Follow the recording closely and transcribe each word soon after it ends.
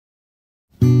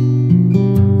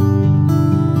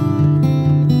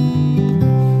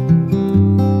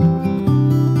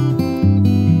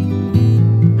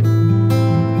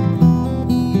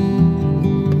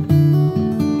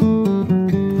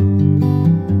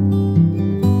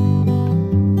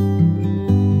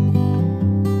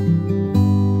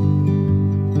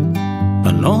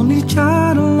only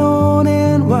child alone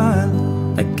and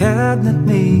wild, a cabinet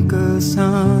maker's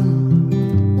son.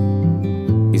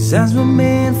 His hands were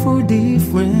meant for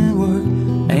different work,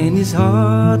 and his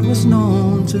heart was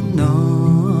known to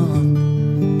none.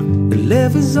 He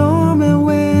left his home and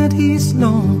went his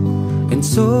lone and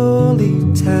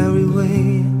solitary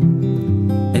way,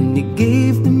 and he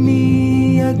gave to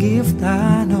me a gift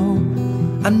I know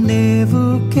I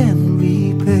never can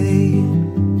repay.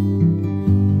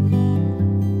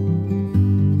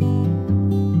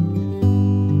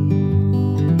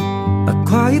 A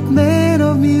quiet man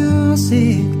of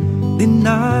music,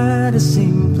 denied a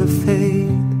simpler fate.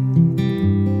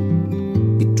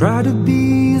 He tried to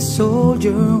be a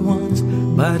soldier once,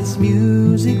 but his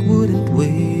music wouldn't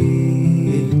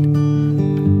wait.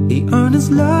 He earned his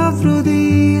love through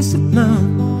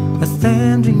discipline, a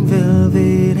thundering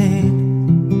velvet hand.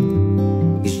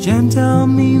 His gentle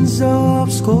means of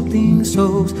sculpting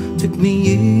souls took me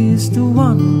years to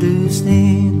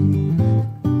understand.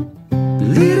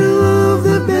 Little of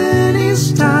the band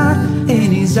is tired,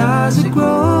 and his eyes are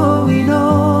growing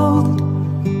old,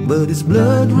 but his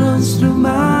blood runs through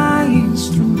my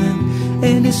instrument,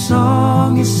 and his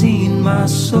song is in my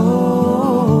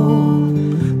soul.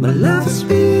 My love has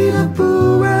been a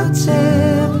poor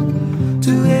attempt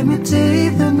to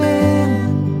imitate the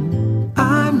man.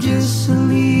 I'm just a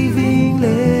living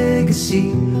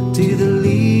legacy to the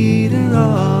leader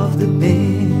of the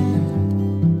band.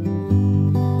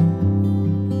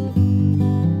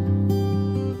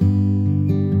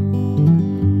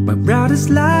 My brothers'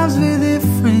 lives were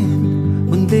different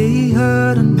when they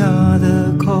heard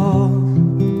another call.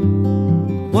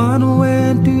 One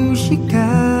went to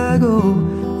Chicago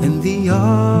and the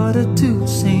other to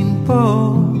St.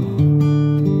 Paul.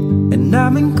 And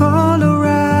I'm in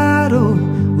Colorado,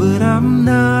 but I'm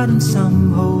not in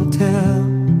some hotel,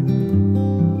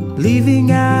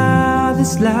 living out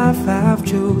this life I've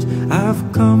chose, I've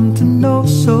come to know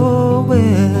so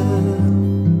well.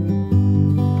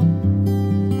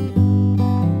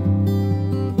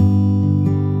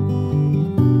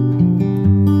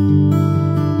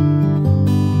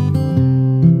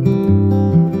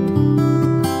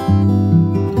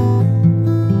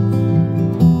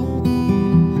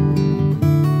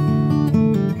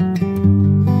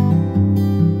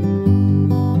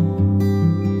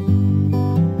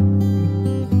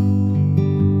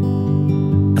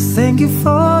 Thank you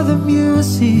for the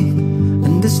music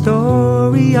and the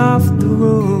story of the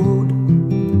road.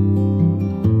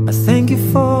 I thank you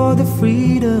for the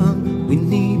freedom we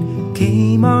need,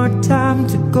 came our time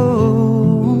to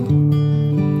go.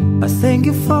 I thank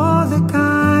you for the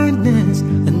kindness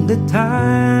and the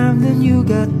time that you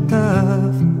got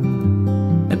tough.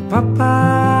 And Papa,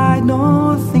 I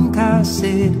don't think I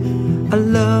said I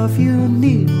love you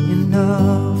near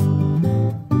enough.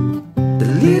 The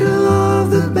little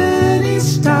of the band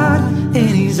is tired,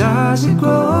 and his eyes are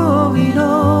growing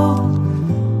old,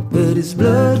 but his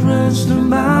blood runs through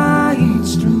my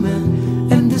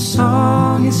instrument, and the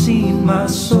song is in my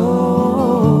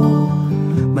soul.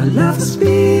 My love has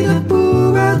been a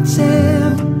poor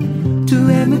attempt to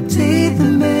imitate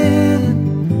the man.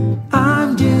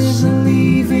 I'm just a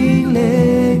living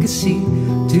legacy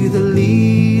to the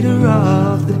leader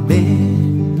of the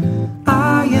band.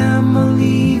 I am a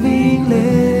living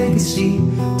legacy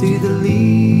to the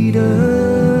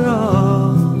leader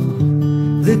of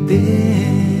the band.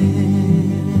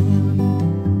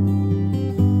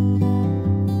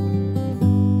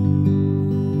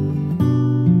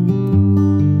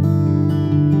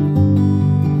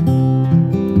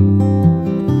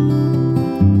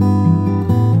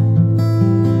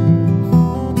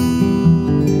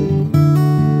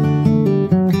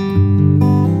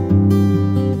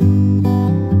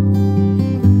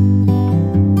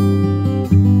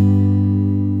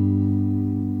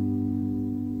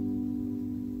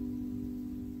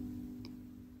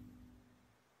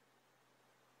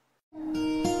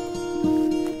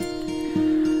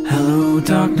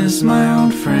 Darkness, my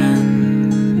old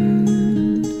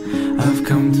friend, I've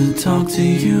come to talk to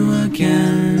you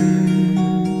again,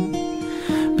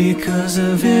 because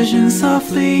a vision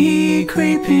softly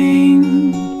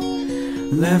creeping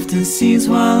left its seeds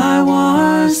while I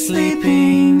was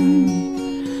sleeping,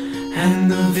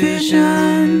 and the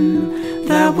vision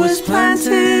that was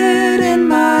planted in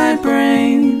my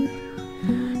brain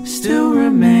still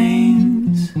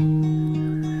remains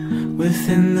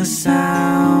within the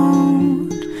sound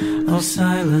of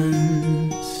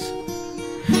silence.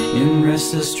 In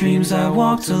restless dreams I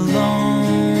walked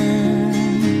alone,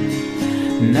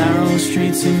 narrow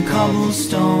streets of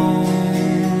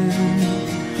cobblestone,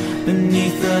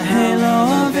 beneath the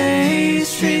halo of a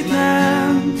street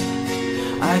lamp.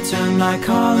 I turned my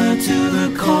collar to the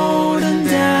cold and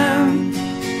damp,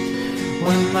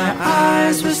 when my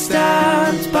eyes were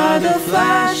stabbed by the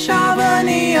flash of a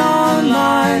neon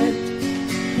light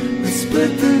that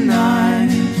split the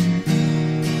night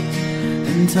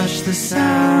and touched the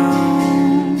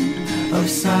sound of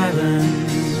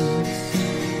silence.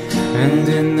 And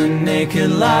in the naked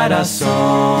light I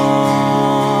saw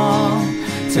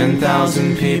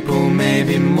 10,000 people,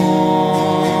 maybe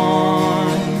more.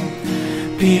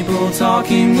 People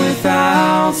talking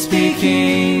without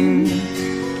speaking,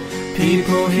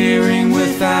 people hearing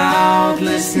without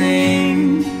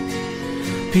listening,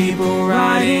 people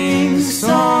writing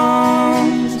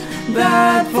songs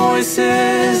that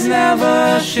voices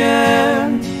never share,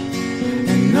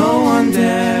 and no one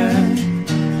dared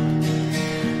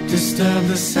disturb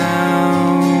the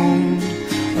sound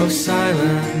of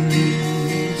silence.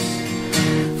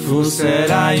 Fool, said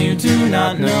I, you do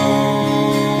not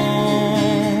know.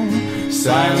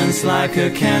 Silence like a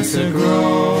cancer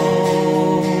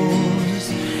grows.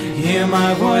 Hear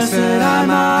my voice that I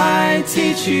might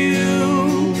teach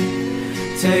you.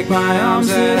 Take my arms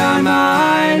that I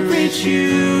might reach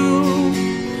you.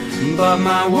 But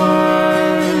my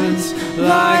words,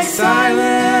 like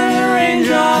silent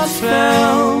raindrops,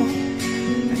 fell,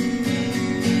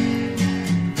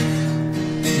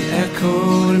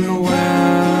 echoed in the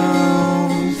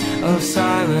wells of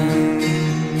silence.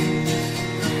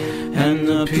 And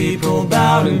the people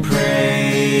bowed and prayed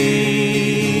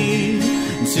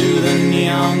to the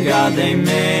neon god they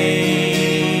made,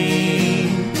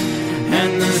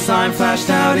 and the sign flashed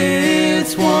out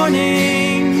its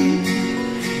warning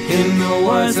in the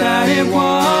words that it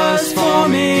was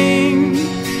forming.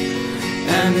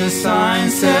 And the sign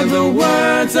said, the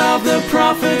words of the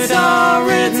prophets are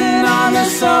written on the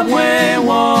subway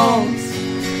walls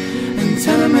and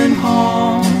tenement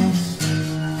halls,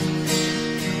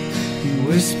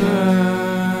 whispered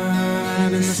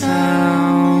in the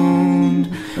sound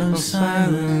of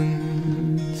silence.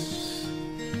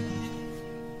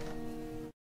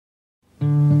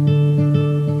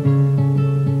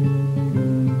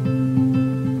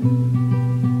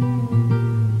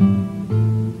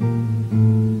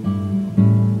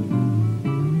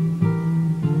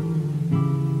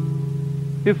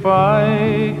 If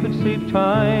I could save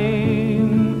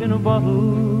time in a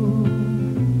bottle,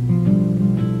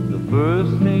 the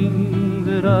first thing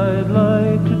that I'd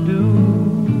like to do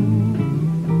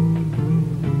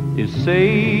is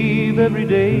save every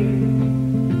day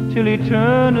till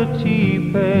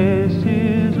eternity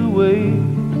passes away,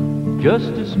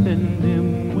 just to spend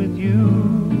them with you.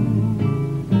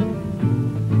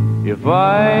 If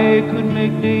I could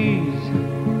make days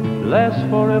last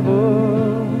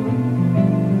forever,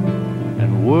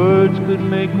 words could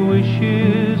make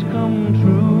wishes come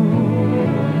true,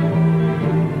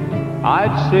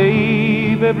 I'd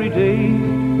save every day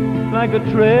like a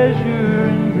treasure,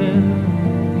 and then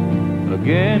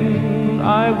again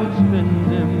I would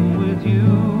spend them with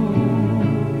you.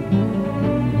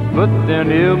 But there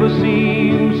never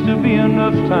seems to be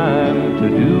enough time to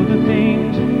do the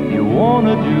things you want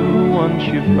to do once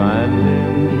you find them.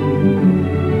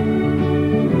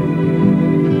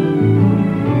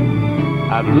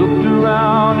 I've looked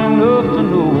around enough to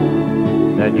know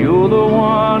that you're the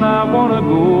one I want to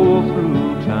go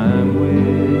through time with.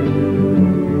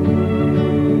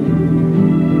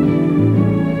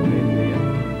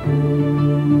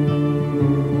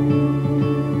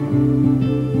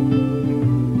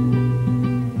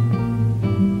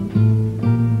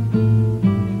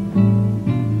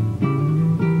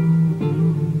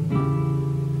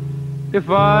 If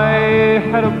I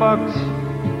had a box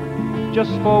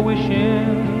just for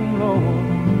wishing, Lord,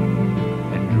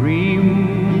 and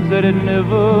dreams that had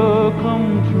never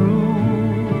come true,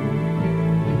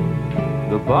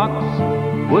 the box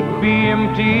would be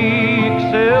empty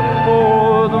except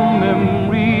for the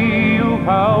memory of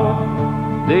how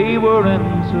they were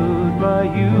answered by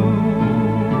you.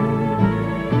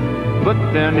 But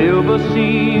there never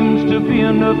seems to be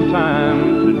enough time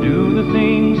to do the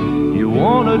things you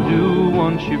want to do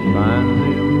once you find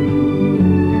them.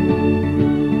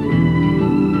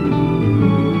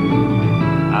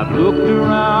 I've looked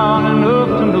around enough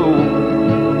to know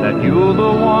that you're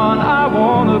the one I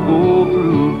want to go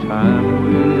through time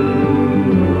with.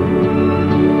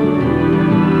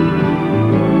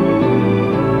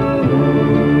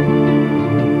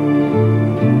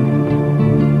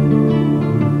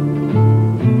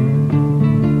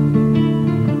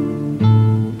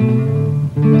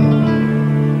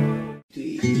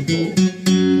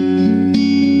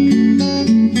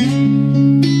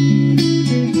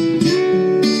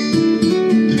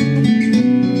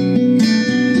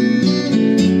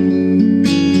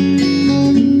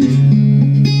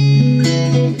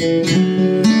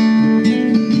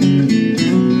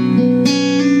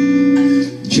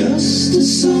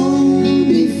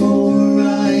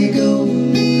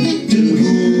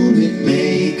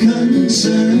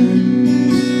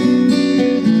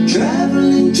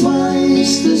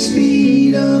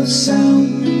 of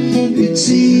sound, it's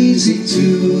easy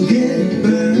to get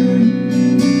burned.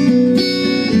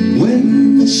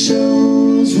 When the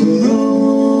shows were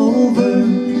over,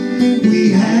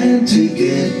 we had to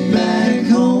get back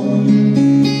home.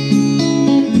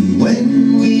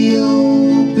 When we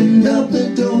opened up the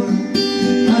door,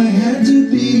 I had to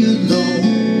be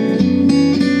alone.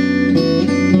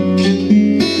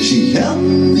 She helped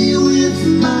me with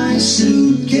my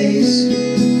suitcase.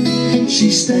 She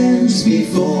stands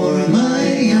before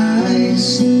my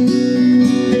eyes,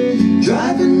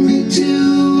 driving me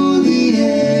to the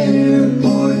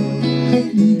airport,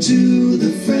 to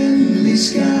the friendly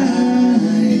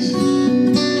skies.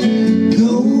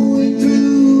 Going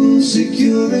through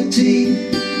security,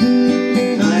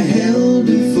 I held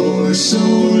her for so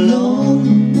long.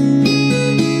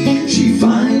 She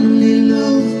finally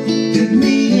looked at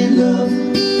me in love,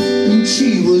 and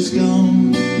she was gone.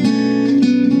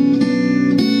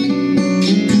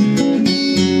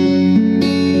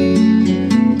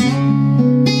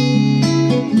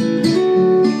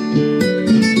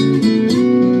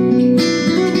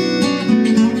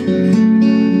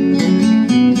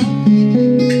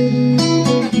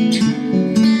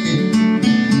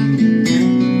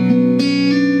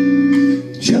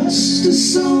 Just a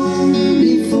song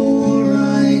before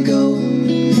I go,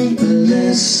 a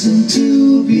lesson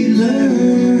to be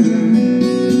learned.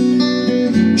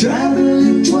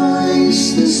 Traveling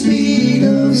twice the speed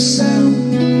of sound,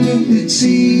 it's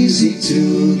easy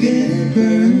to get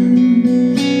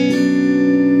burned.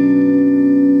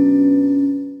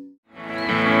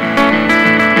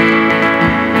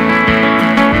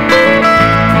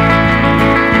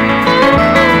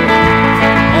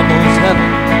 Almost heaven,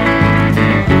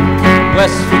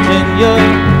 West Virginia,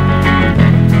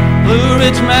 Blue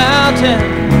Ridge Mountain,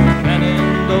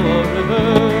 Shenandoah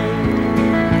River.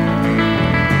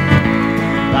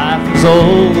 Life was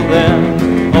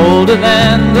older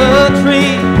than the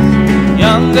trees,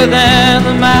 younger than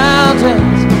the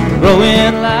mountains,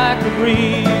 growing like the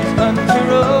breeze. Country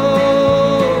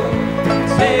road,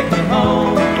 take me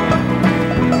home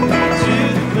to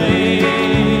the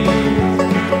place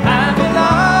I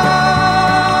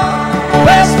belong.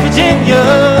 West Virginia,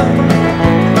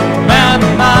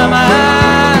 Mountain Mama,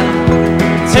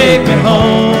 take me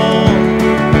home.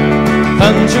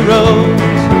 Country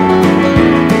roads,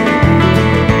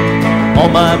 all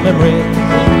my memories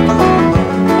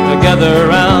together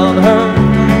around her.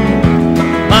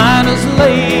 Miner's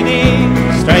lady,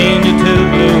 stranger to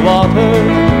blue water.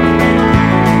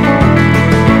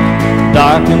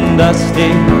 Dark and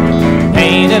dusty,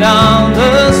 painted on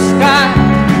the sky.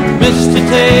 Misty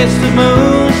taste of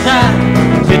moonshine,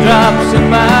 she drops in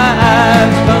my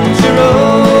eyes. Country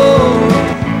road,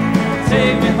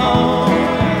 take me home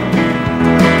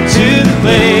to the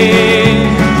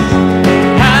place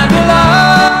I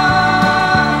belong.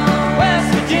 West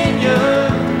Virginia,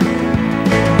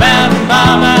 Mountain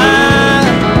Mama,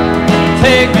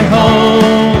 take me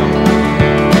home.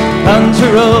 Country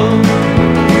road,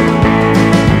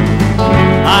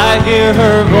 I hear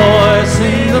her voice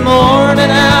in the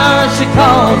morning hour. She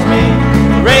calls me.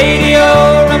 The radio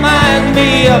reminds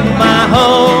me of my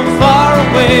home far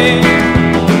away.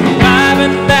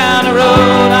 Driving down the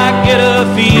road, I get a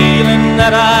feeling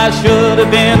that I should have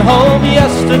been home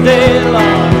yesterday,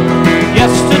 Lord,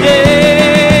 yesterday.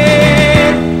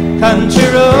 Country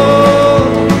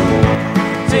road,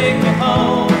 take me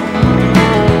home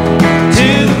to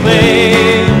the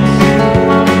place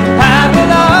I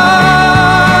belong.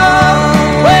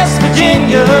 West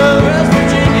Virginia,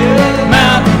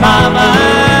 Mountain Mama,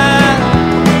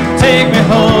 take me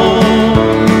home.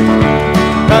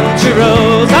 Country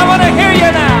roads, I want to hear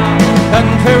you now.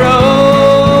 Country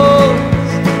roads,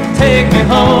 take me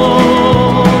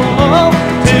home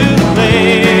to the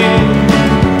place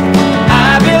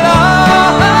I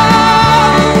belong.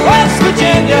 West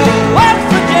Virginia,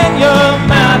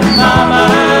 Mountain Mama,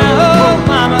 oh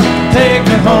Mama, take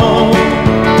me home.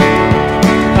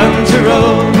 Country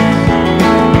roads,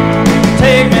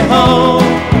 take me home.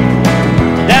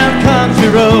 Down country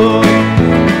road,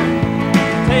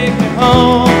 take me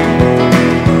home.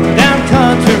 Down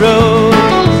country road.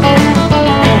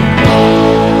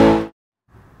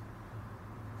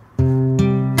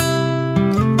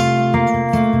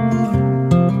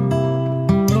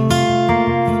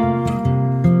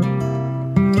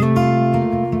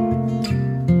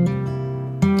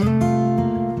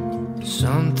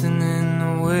 Something in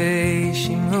the way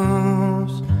she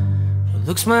moves,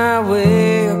 looks my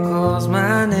way or calls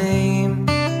my name.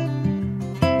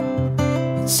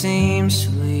 It seems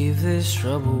to leave this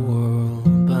troubled world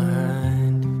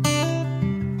behind.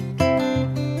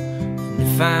 And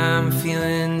if I'm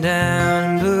feeling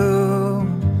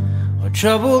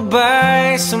troubled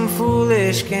by some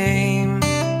foolish game.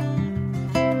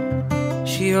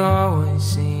 She always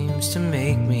seems to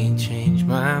make me change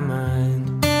my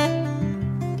mind,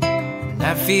 and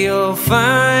I feel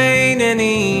fine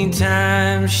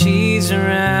anytime she's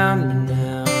around me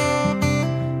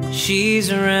now. She's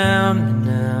around me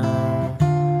now,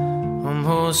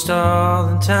 almost all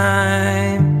the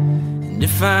time. And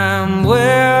if I'm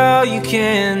well, you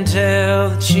can tell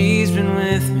that she's been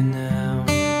with me now.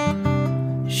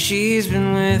 She's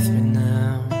been with me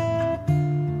now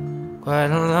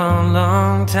quite a long,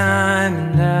 long time,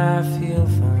 and I feel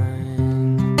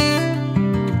fine.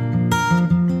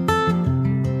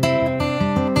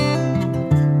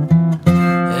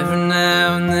 Every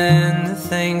now and then the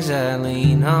things I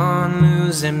lean on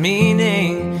lose their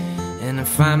meaning, and I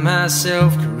find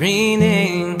myself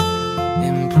careening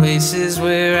in places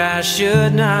where I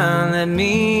should not let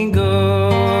me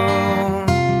go.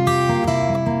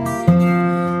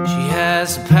 She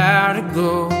has the power to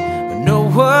go, no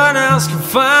one else can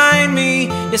find me.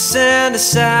 Yes, and to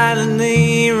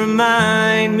silently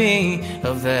remind me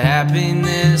of the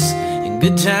happiness and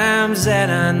good times that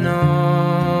I know.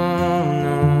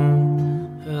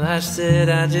 Well, I said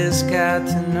I just got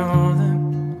to know them.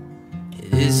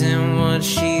 It isn't what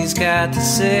she's got to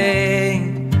say,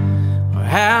 or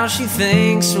how she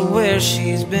thinks, or where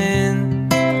she's been.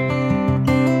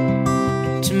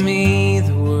 To me,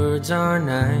 the words are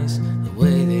nice, the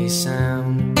way they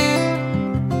sound.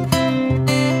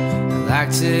 I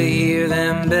like to hear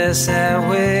them best that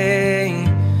way.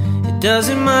 It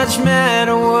doesn't much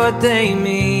matter what they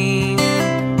mean.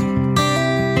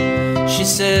 She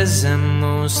says them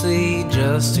mostly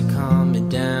just to calm me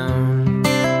down,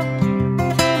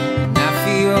 and I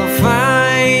feel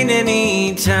fine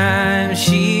anytime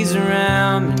she's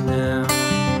around me now.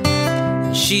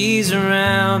 And she's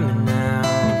around me now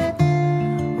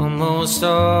almost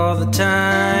all the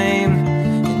time.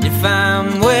 If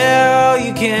I'm well,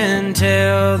 you can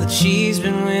tell that she's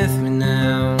been with me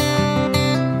now.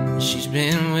 She's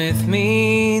been with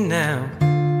me now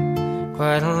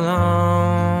quite a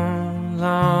long,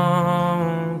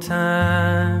 long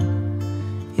time.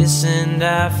 Yes, and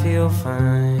I feel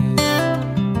fine.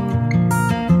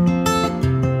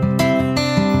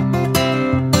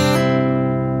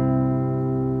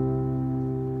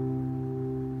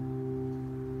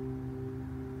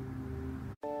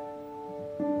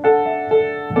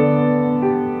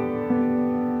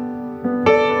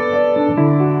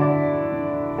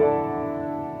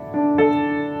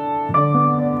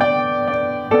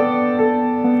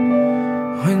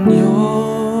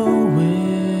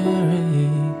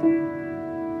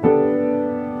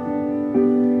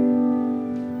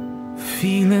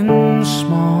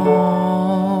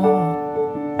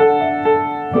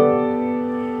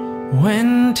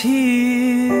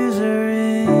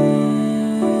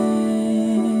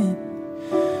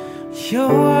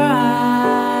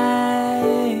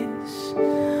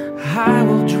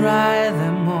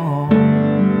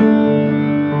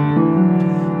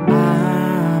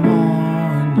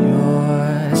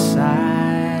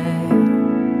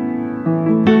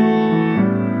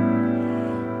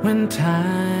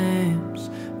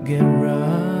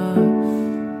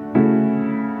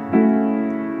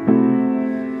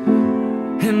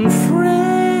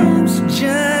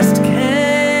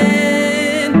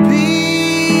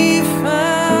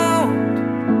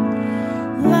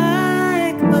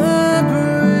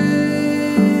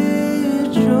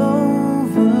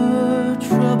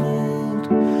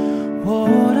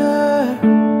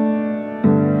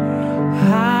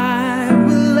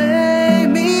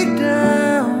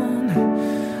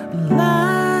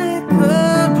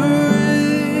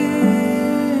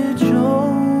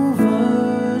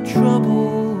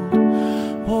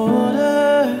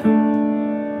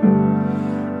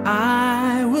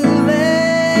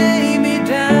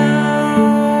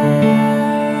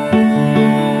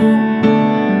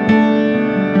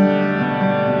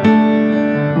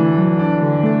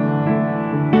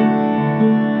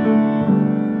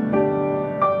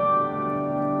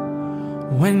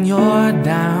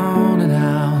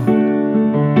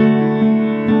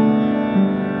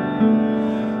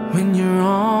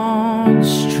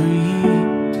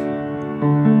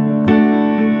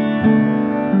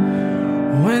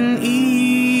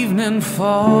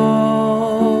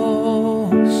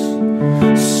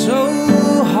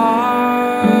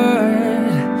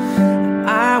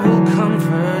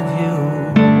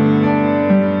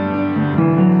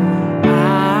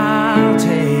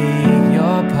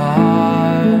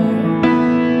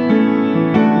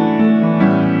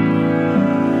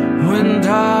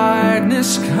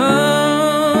 darkness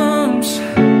comes,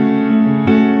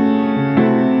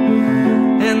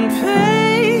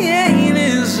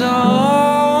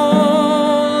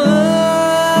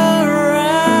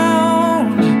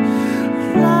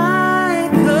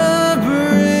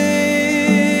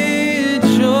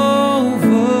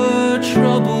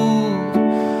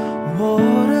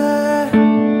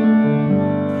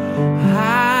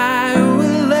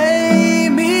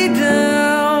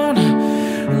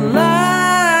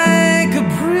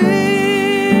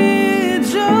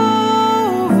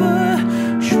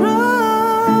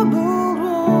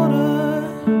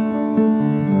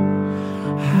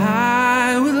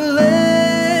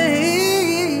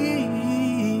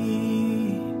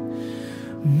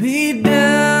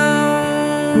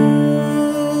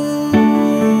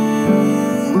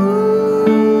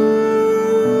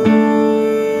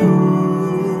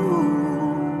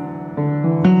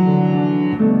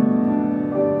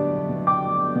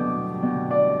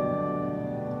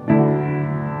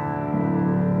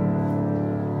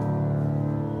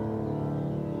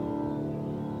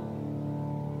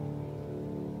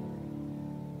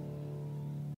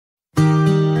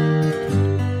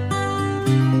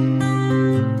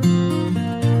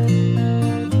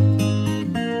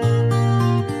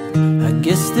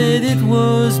 guess that it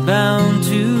was bound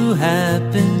to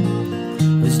happen,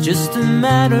 it was just a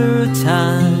matter of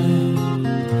time.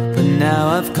 But now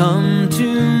I've come to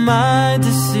my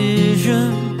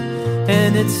decision,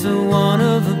 and it's a one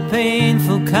of a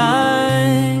painful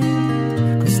kind.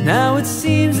 'Cause now it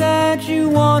seems that you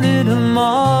wanted a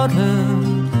martyr,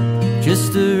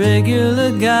 just a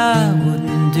regular guy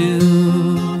wouldn't do.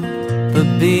 But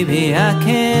baby, I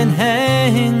can't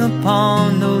hang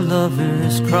upon no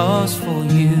lover's cross for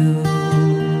you.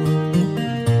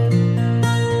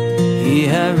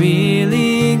 Yeah, I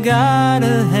really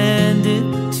gotta hand it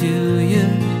to you,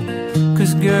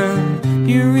 'cause girl,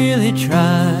 you really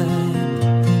tried.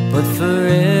 But for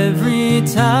every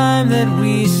time that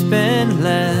we spent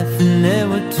laughing, there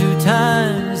were 2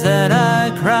 times that I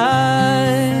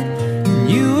cried. And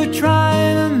you were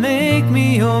trying to make me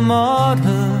your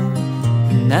martyr,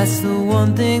 and that's the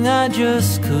one thing I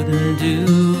just couldn't do.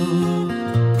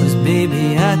 'Cause baby,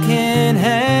 I can't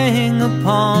hang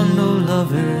upon no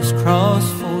lover's cross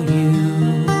for you.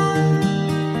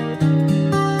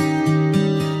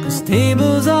 'Cause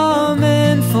tables are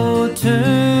meant for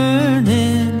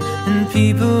turning, and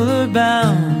people are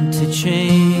bound to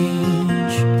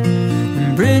change, and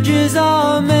bridges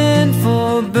are meant for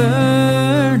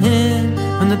burning,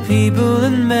 when the people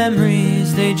and memories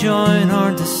they join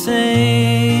aren't the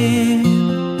same.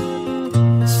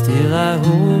 Still I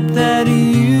hope that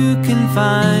you can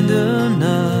find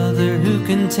another who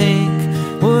can take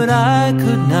what I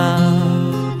could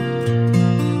not.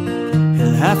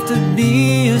 He'll have to be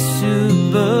a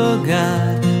super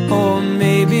god, or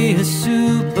maybe a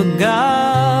super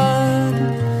god.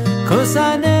 'Cause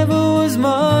I never was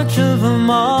much of a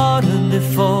martyr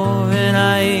before, and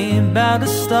I ain't about to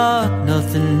start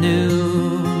nothing new.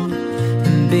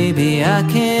 And baby, I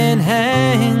can't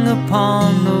hang upon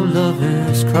no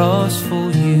lover's cross for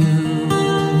you.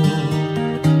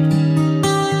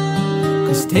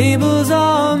 'Cause tables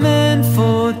are meant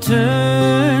for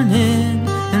turning,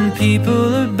 and people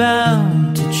are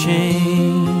bound to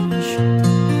change,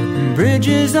 and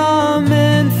bridges are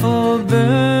meant for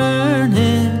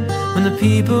burning, when the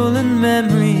people and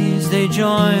memories they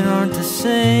join aren't the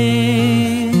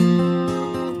same.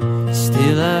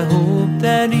 Still I hope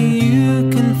that you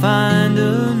can find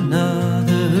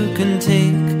another who can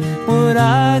take what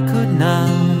I could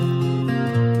not.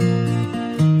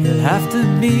 He'll have to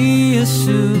be a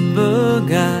super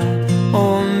guy,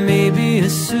 or maybe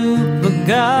a super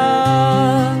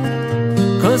god.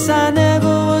 'Cause I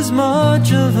never was much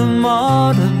of a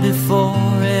martyr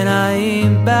before, and I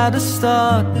ain't about to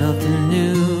start nothing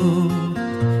new.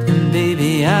 And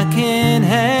baby, I can't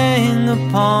hang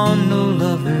upon no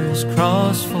lover's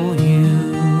cross for you.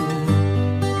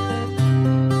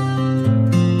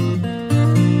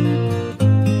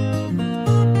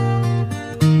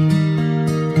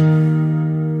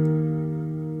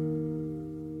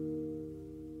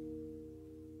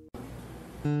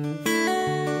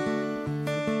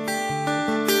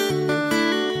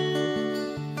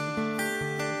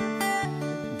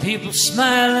 People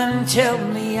smile and tell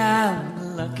me I'm the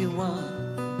lucky one,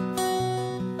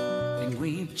 think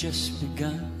we've just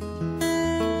begun.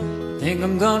 Think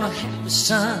I'm gonna have a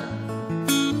son.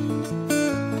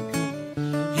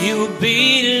 He will be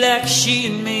like she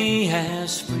and me,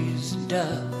 as free as a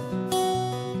dove,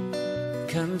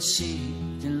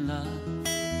 conceived in love.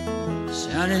 The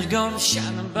sun is gonna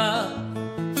shine above.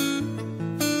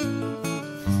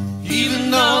 Even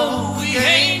though we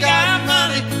ain't got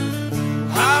money,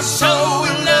 I'm so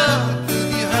in love with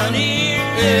you, honey.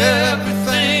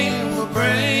 Everything will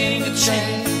bring a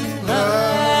change.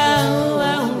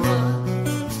 Love.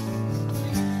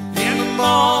 In the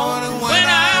morning when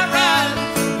I rise,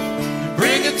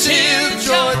 bring a tear of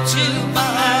joy to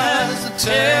my eyes and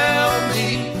tell me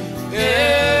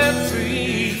everything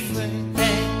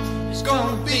is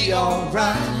gonna be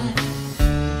alright.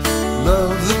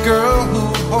 Love the girl who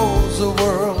holds the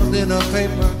world in a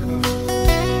paper cup.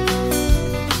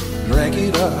 Drink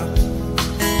it up.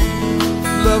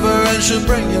 Love her and she'll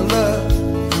bring you love.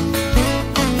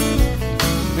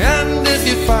 And if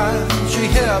you find she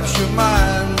helps your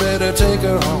mind, better take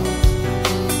her home.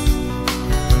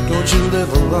 Don't you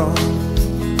live alone.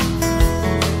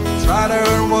 Try to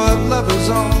earn what love is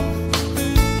on.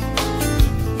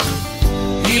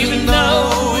 Even though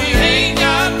we ain't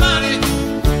got money,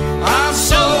 I'm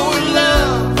so in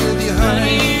love with you,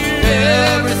 honey.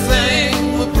 Everything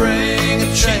will bring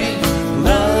a change.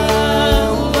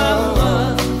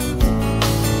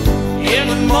 In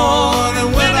the morning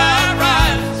when I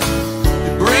rise,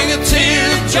 you bring a tear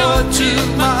of joy to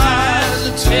my eyes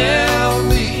and tell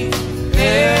me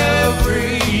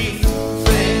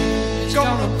everything's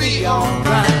gonna be alright.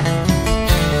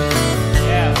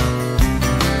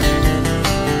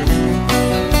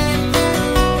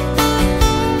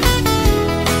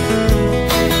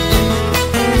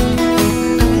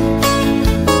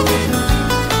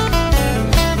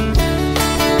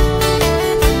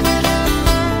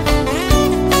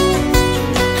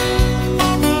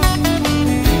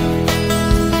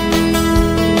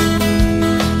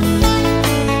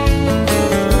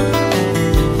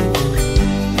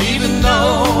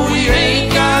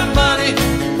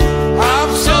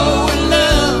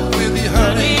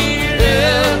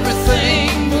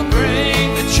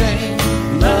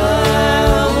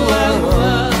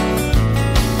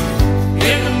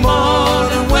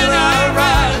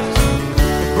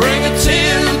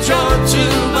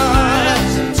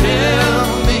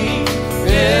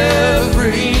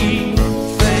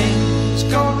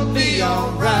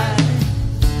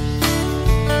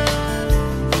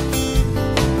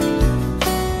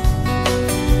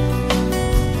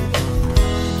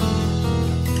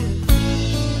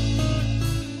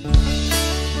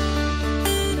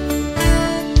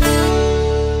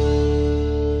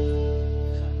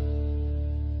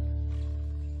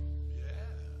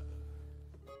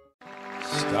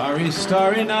 Starry,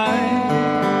 starry night.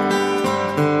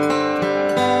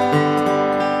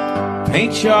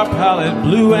 Paint your palette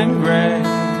blue and gray.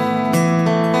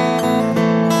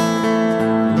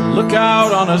 Look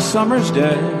out on a summer's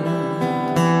day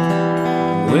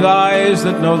with eyes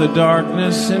that know the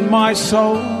darkness in my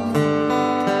soul.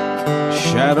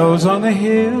 Shadows on the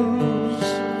hills.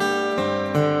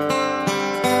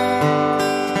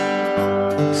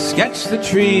 Sketch the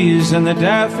trees and the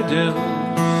daffodils.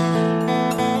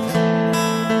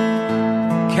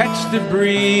 Catch the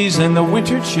breeze and the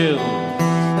winter chill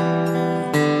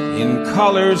in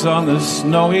colors on the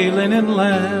snowy linen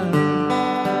land.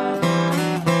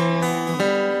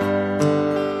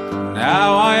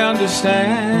 Now I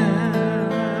understand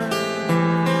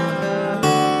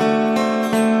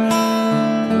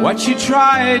what you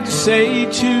tried to say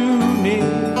to me,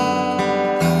 and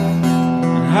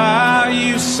how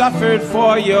you suffered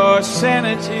for your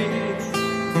sanity,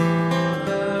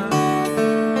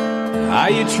 how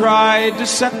you tried to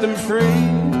set them free.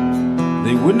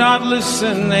 They would not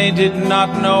listen, they did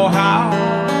not know how.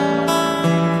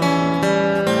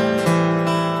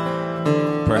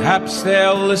 Perhaps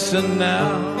they'll listen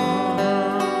now.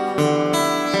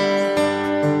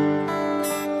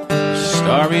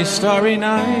 Starry, starry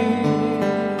night.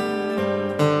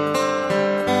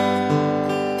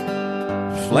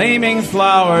 Flaming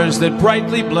flowers that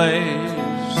brightly blaze.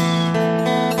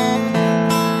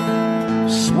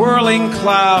 Swirling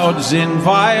clouds in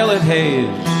violet haze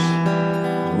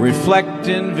reflect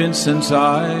in Vincent's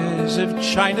eyes of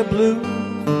china blue,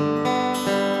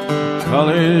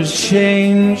 colors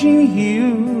changing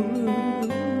hue.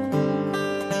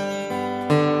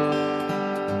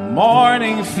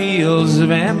 Morning fields of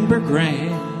amber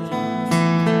grain,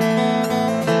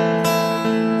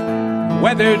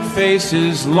 weathered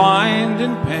faces lined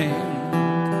in pain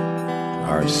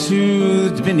are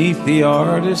soothed beneath the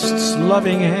artist's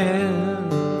loving hand.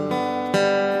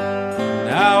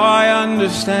 Now I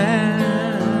understand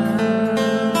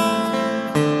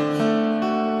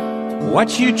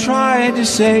what you tried to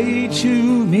say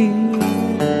to me,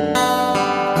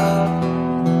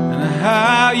 and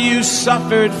how you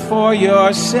suffered for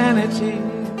your sanity,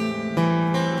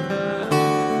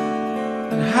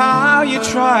 and how you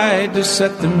tried to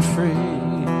set them free.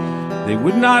 They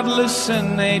would not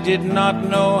listen, they did not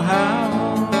know how.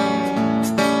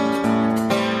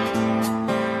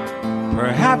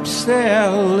 Perhaps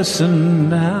they'll listen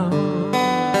now,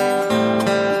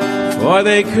 for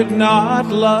they could not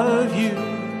love you.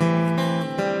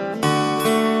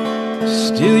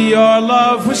 Still your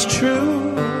love was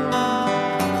true,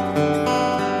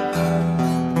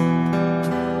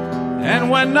 and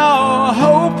when no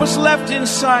hope was left in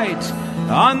sight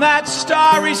on that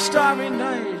starry, starry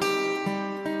night,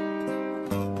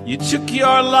 you took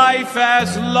your life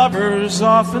as lovers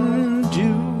often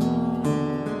do.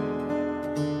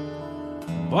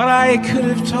 But I could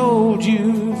have told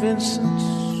you, Vincent,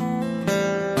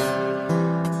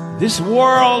 this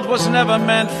world was never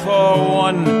meant for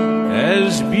one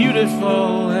as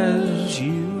beautiful as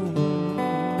you.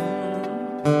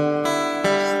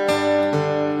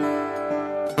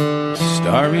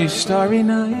 Starry, starry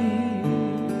night.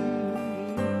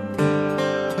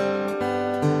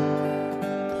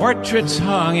 Portraits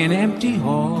hung in empty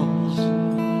halls,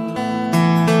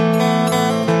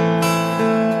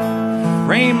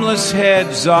 frameless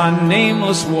heads on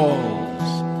nameless walls,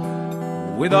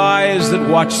 with eyes that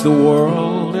watch the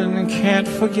world and can't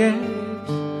forget,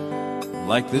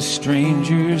 like the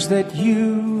strangers that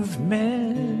you've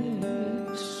met.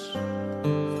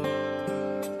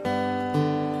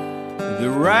 The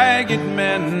ragged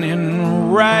men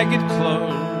in ragged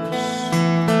clothes,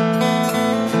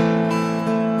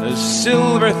 a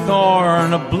silver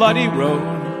thorn, a bloody rose,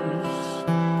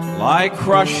 lie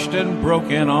crushed and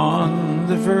broken on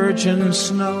the virgin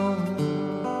snow.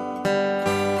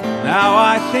 Now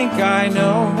I think I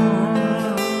know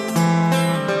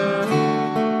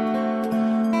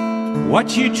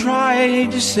what you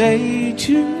tried to say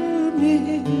to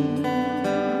me,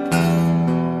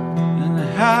 and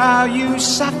how you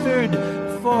suffered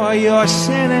for your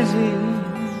sanity,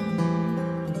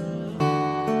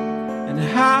 and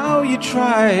how you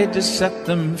tried to set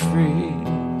them free.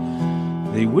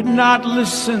 They would not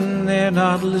listen, they're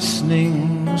not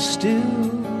listening still.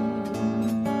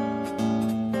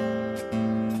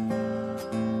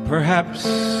 Perhaps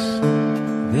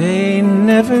they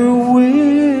never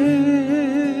will.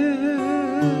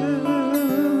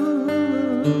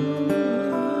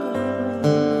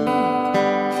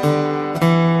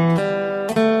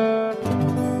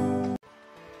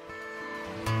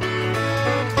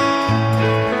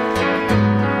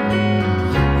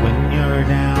 When you're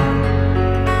down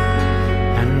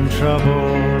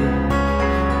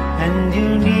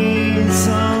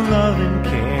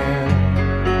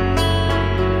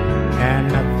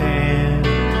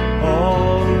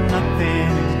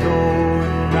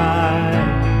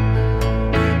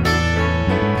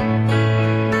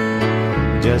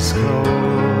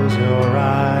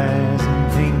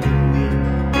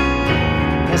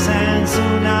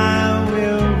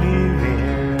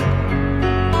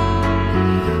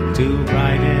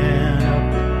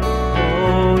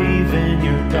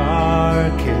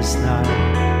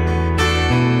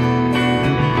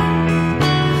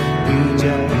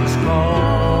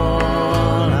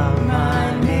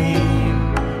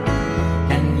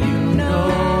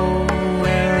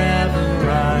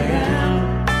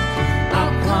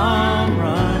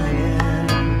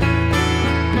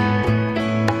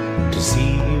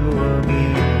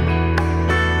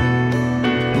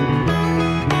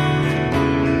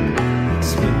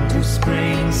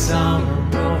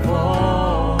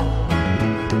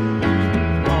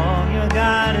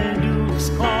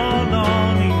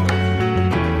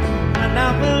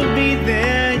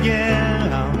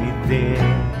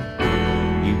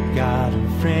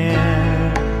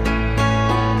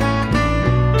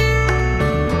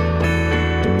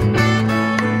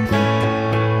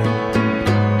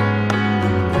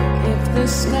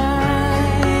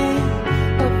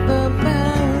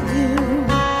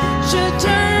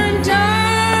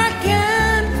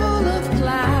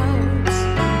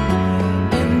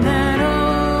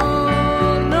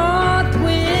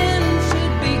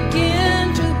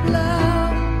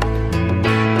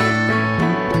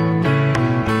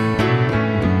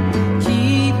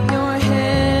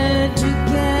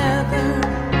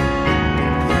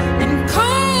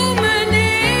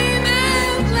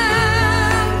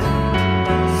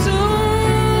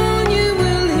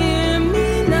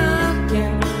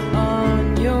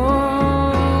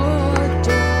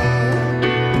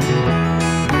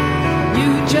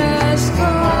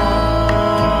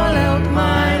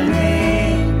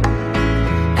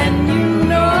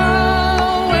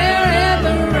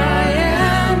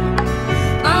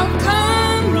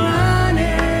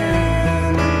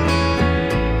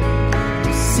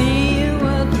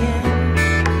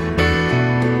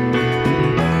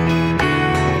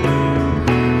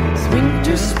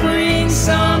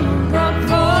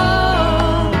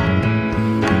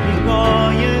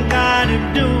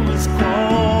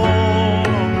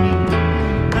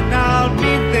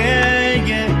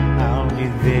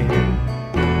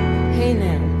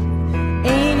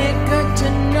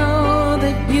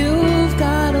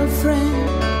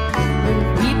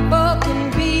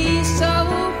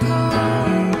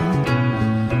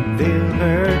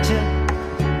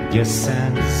curious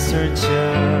and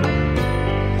searcher.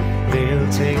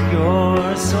 They'll take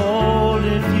your soul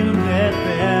if you let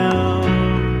them.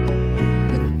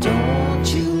 But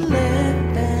don't you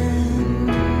let them.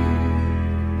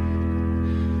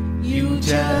 You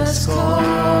just call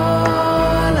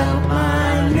out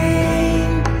my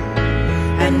name,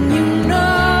 and you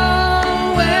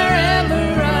know wherever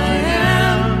I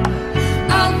am,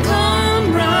 I'll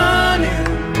come running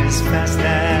as fast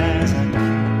as I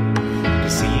can to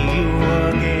see you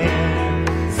again.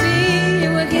 See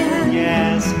you again.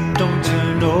 Yes, don't you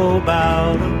know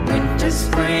about Winter,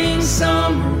 spring,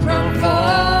 summer, or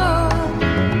fall.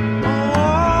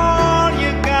 all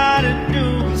you gotta do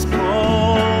is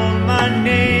call my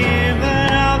name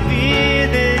and I'll be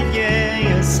there. Yeah,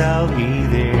 yes, I'll be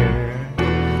there.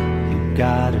 You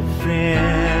got a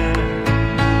friend.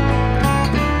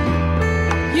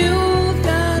 You've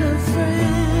got a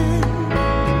friend.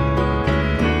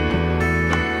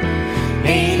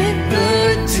 Ain't it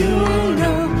good to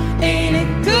know? Ain't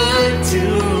it good to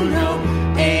know?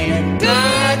 Ain't it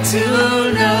good to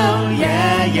know?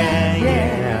 Yeah, yeah,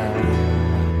 yeah.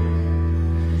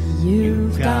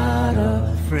 You've got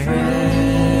a friend.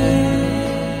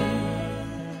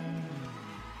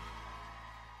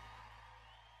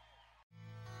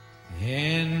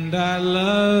 And I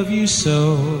love you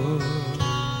so.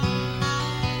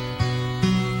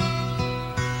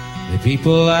 The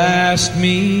people ask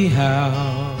me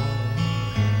how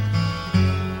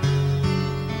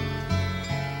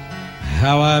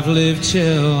I've lived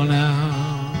till now.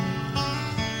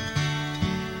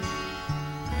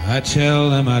 I tell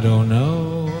them I don't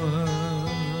know.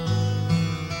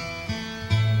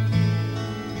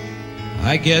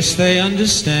 I guess they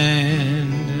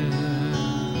understand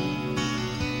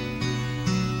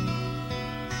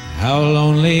how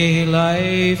lonely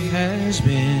life has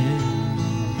been.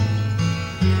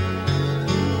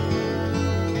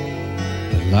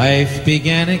 But life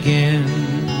began again.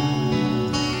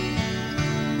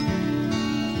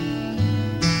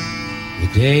 The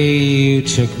day you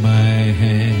took my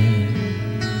hand.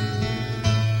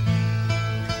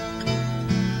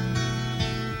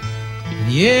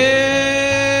 And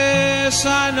yes,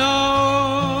 I know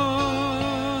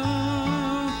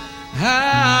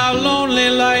how lonely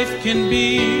life can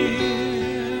be.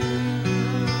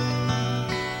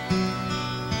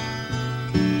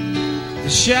 The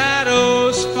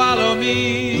shadows follow me,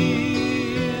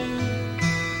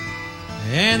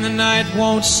 and the night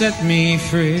won't set me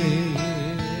free.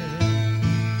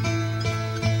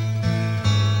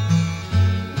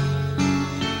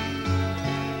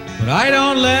 But I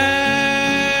don't let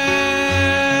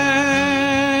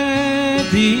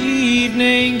the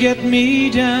evening get me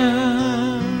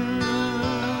down.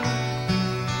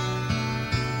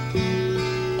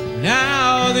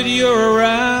 Now that you're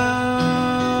around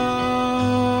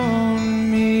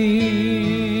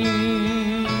me,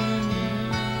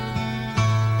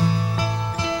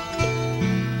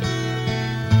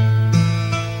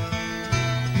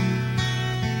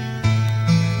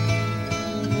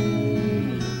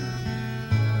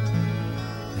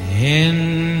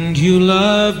 and you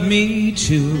love me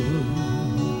too.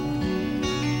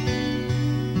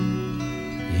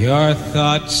 Your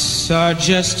thoughts are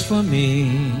just for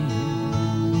me.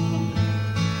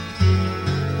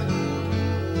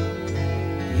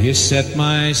 You set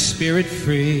my spirit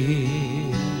free.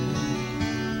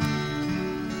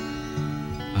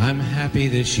 I'm happy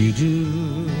that you do.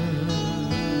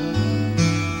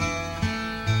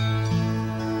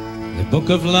 The book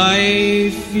of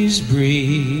life is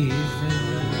brief.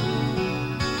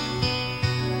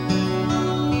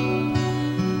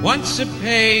 Once a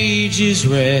page is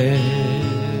read,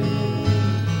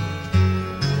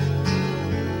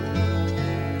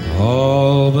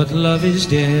 all but love is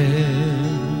dead.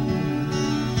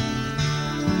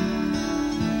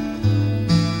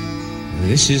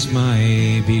 This is my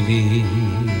belief.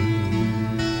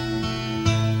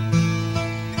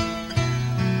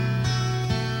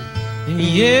 And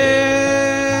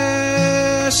yes,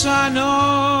 I know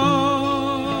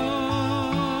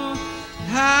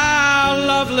how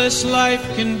loveless life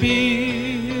can be.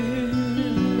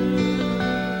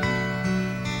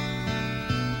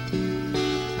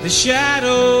 The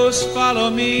shadows follow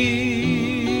me,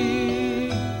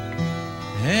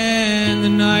 and the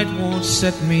night won't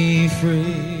set me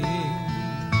free.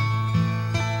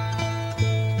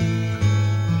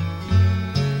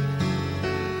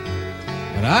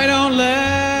 But I don't let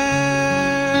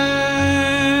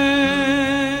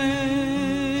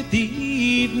the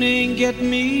evening get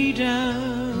me down.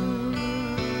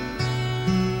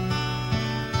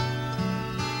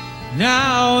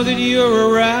 Now that you're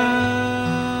around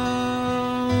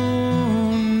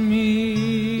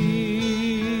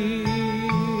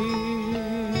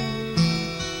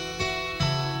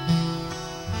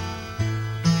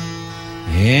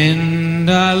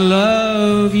and I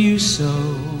love you so.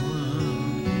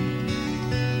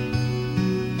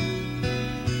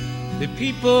 The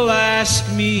people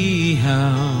ask me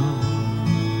how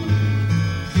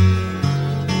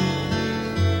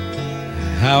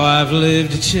I've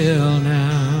lived till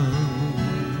now.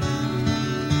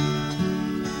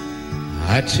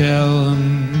 I tell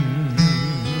them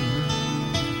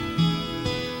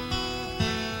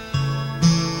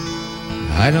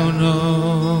I don't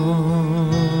know.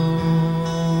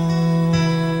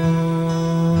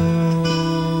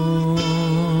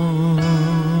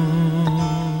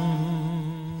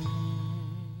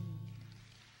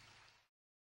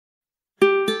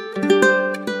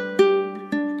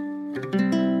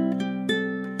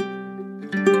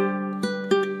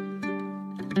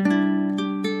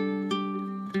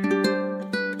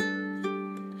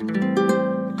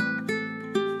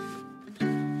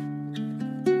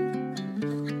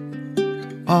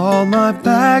 All my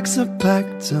bags are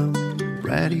packed, I'm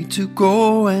ready to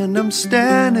go, and I'm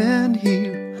standing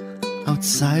here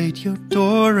outside your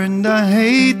door, and I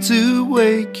hate to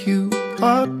wake you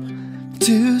up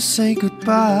to say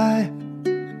goodbye.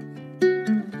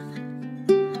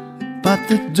 But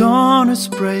the dawn is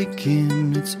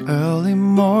breaking, it's early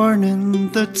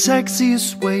morning, the taxi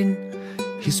is waiting,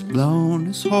 he's blown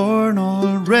his horn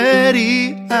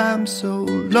already. I'm so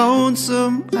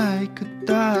lonesome I could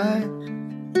die.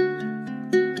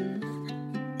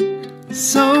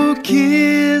 So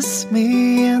kiss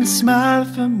me and smile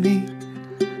for me,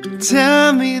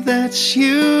 tell me that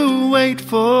you wait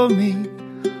for me,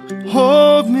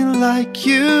 hold me like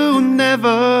you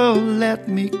never let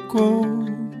me go.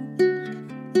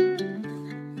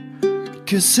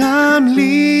 'Cause I'm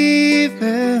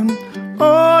leaving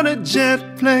on a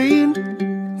jet plane,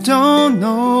 don't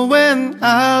know when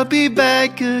I'll be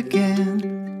back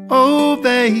again. Oh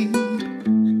babe,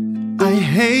 I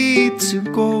hate to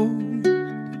go.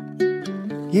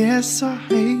 Yes, I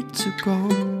hate to go.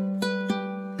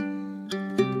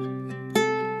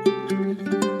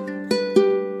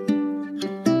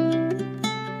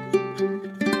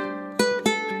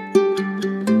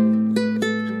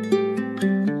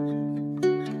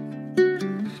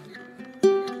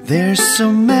 There's so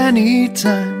many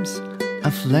times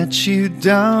I've let you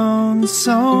down,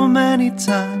 so many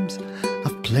times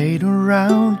I've played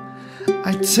around.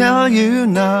 I tell you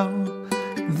now,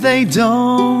 they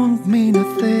don't mean a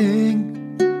thing.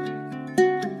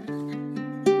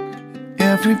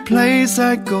 Every place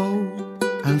I go,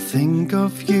 I'll think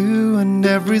of you, and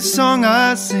every song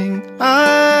I sing,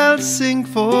 I'll sing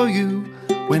for you.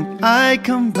 When I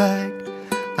come back,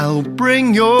 I'll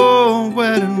bring your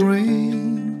wedding ring.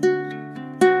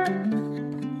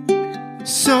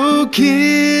 So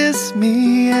kiss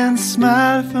me and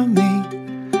smile for me,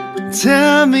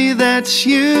 tell me that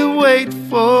you wait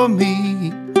for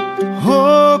me,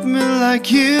 hold me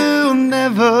like you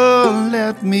never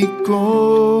let me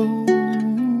go.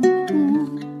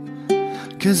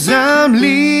 'Cause I'm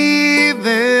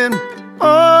leaving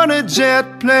on a jet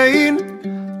plane,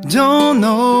 don't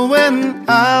know when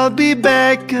I'll be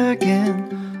back again.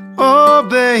 Oh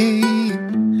babe,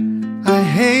 I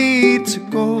hate to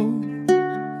go.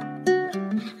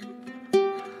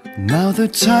 Now the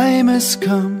time has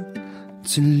come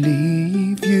to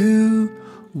leave you.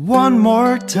 One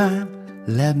more time,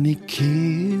 let me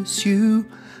kiss you,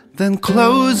 then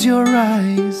close your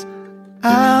eyes,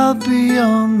 I'll be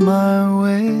on my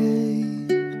way.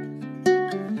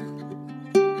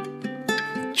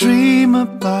 Dream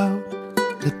about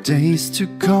the days to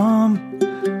come,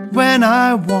 when I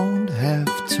won't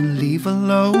have to leave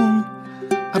alone,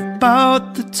 about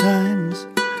the times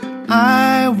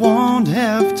I won't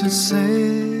have to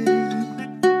say.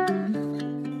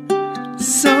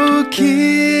 So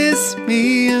kiss me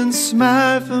and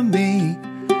smile for me,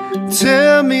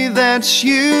 tell me that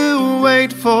you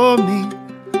wait for me,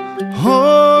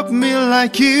 hold me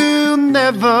like you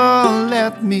never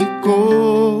let me go.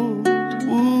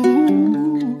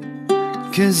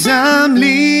 'Cause I'm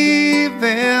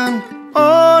leaving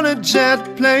on a jet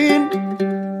plane,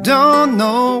 don't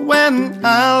know when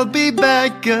I'll be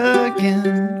back again.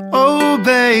 Oh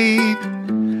babe,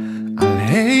 I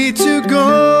hate to go,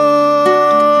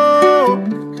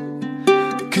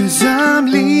 'cause I'm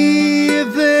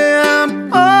leaving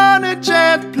on a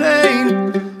jet plane,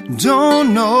 don't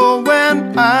know when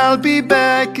I'll be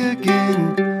back again.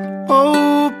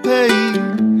 Oh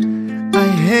babe, I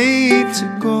hate to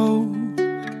go.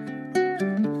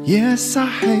 Yes, I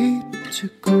hate to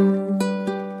go.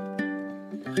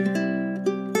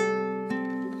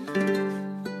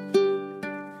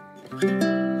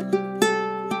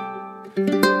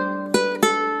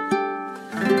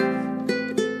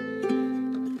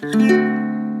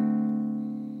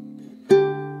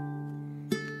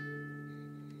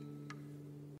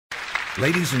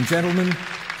 Ladies and gentlemen,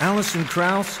 Alison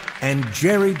Krauss and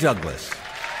Jerry Douglas.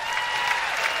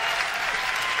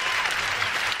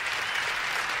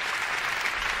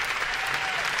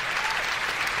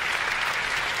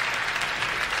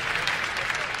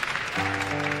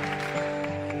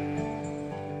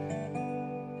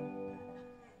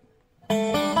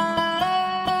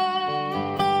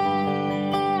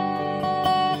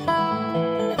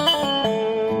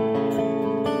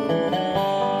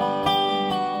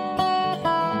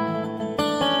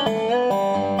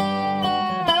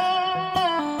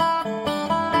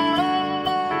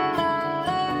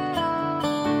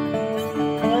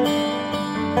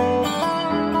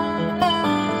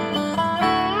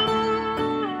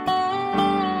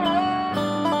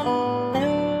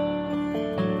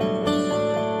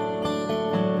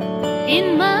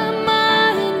 In my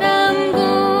mind, I'm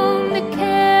going to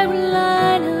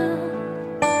Carolina.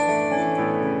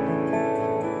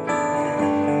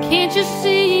 Can't you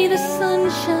see the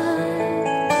sunshine?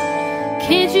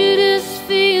 Can't you just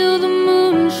feel the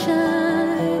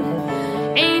moonshine?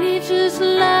 Ain't it just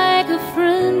like a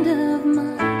friend of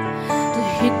mine to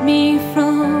hit me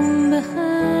from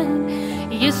behind?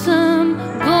 Yes, I'm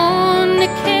going to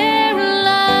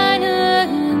Carolina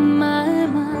in my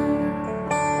mind.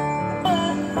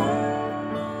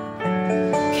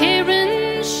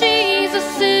 Karen, she's a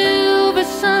silver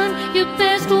sun. You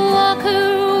best walk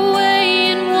her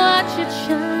away and watch it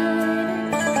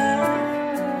shine.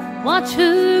 Watch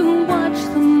her, watch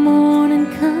the morning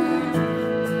come.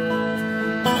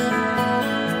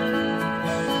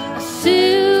 A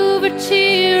silver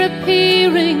tear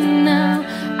appearing now.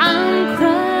 I'm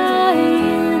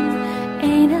crying,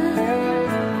 ain't I?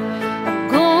 I'm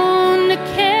going to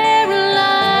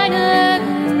Carolina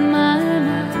in my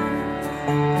mind.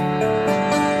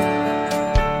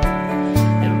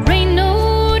 There ain't no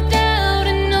doubt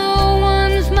in no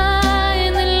one's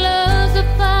mind that love's the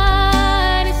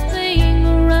finest thing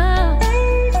around.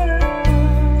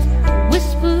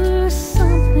 Whisper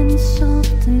something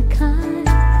soft and kind.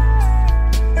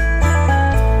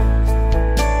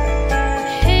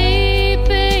 Hey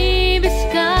baby,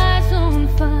 sky's on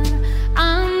fire.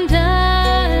 I'm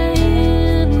dying,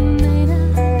 ain't I?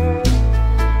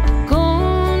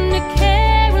 Going to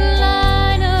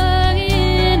Carolina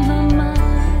in my mind.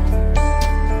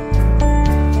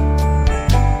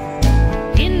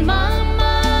 In my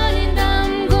mind,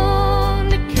 I'm going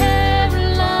to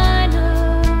Carolina.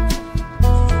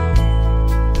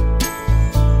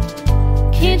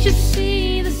 Can't you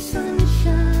see the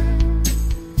sunshine?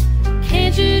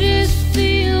 Can't you just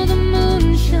feel the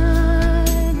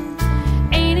moonshine?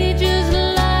 Ain't it just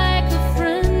like a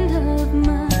friend of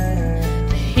mine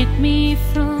to hit me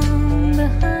from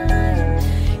behind?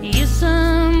 Yes,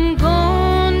 I'm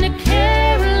going to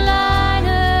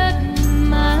Carolina in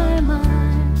my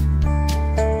mind.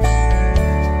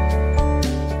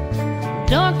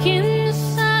 Dark and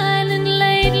silent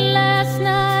late last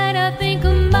night, I think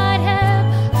I might have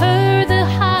heard the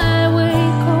highway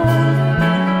call.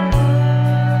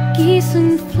 Geese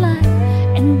in flight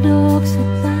and dogs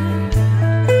that bite.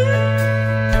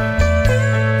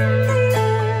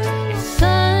 It's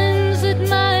signs that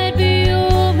might be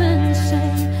omens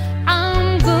saying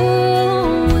I'm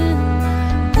going,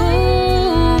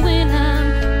 I'm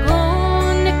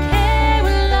going to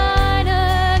Carolina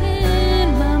in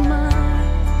my mind.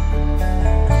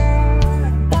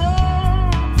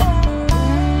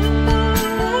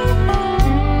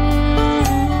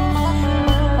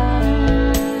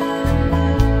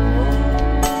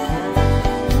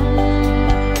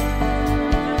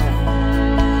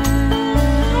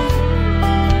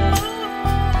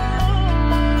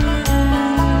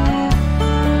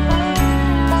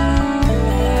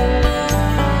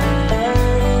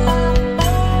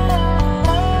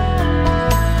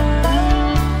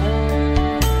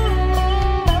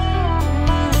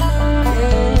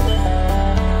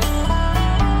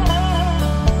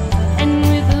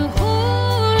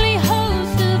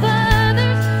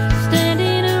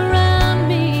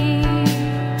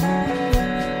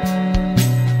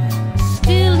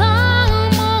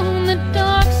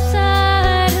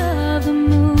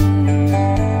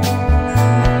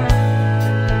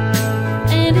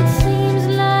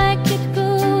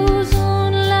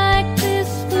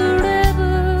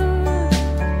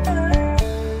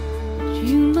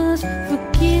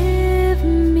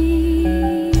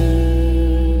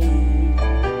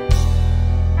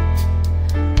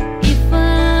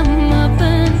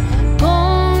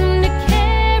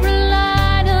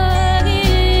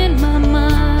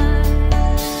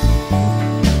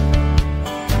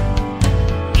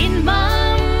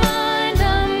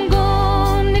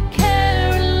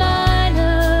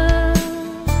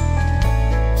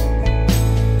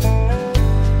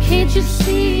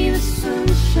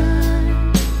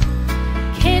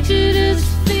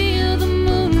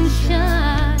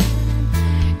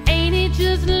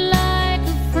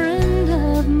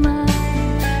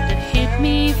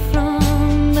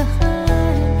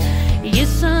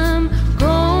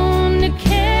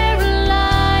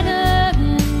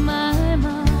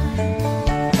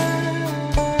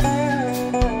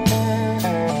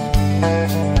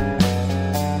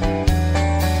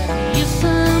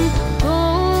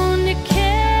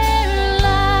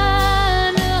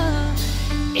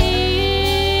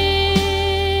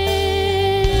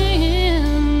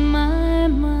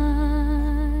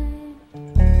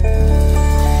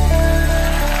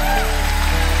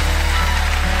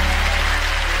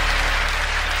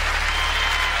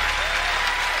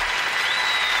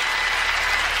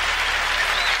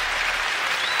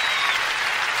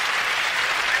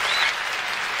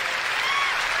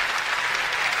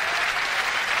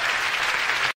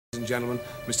 and gentlemen,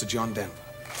 Mr. John Denver.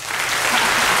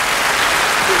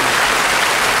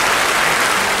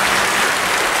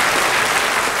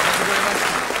 Thank you very much.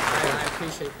 I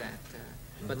appreciate that.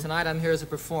 But tonight I'm here as a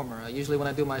performer. Usually when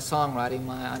I do my songwriting,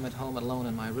 I'm at home alone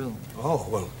in my room. Oh,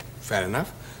 well, fair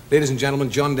enough. Ladies and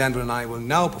gentlemen, John Denver and I will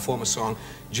now perform a song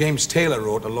James Taylor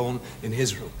wrote alone in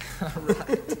his room.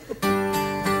 Right.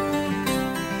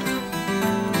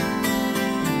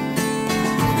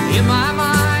 In my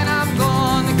mind, I'm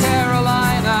going to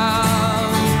Carolina.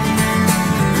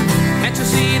 Can't you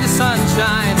see the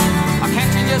sunshine? Or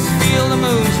can't you just feel the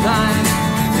moonshine?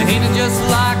 Ain't it just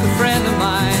like a friend of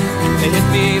mine? They hit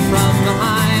me from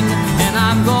behind, and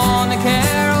I'm going to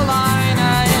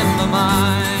Carolina in my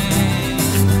mind.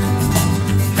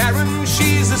 Karen,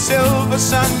 she's the silver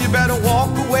sun. You better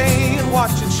walk away and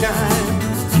watch it shine.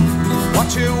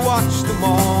 Watch the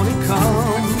morning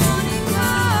come.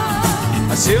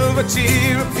 A silver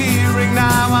tear appearing,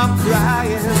 now I'm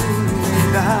crying,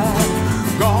 and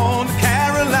I've gone to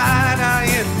Carolina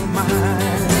in my mind.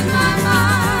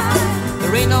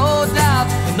 There ain't no doubt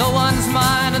in no one's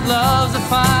mind that love's the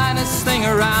finest thing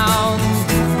around.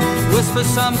 Whisper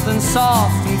something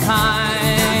soft and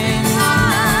kind.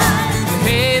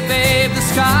 Hey babe, the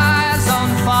sky's on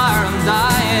fire, I'm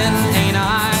dying, ain't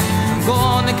I? I'm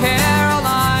going to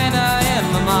Carolina in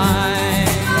my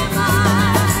mind.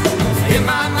 In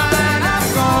my mind, I'm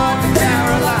going to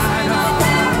Carolina.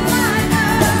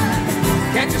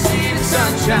 Can't you see the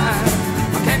sunshine?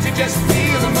 Or can't you just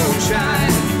feel the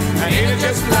moonshine? Ain't it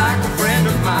just like a friend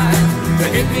of mine to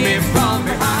hit me from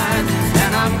behind?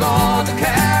 And I'm going to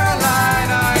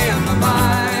Carolina in my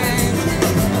mind.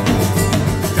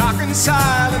 Dark and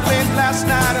silent late last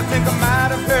night, I think I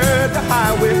might have heard the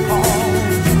highway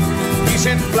call.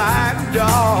 Patient flight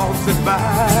dogs that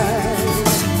bite.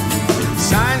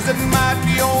 Signs that might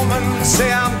be omens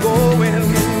say I'm going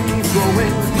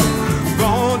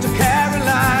to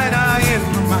Carolina in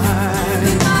my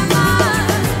mind.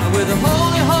 With a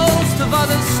holy host of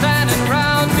others standing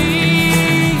round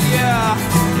me, yeah.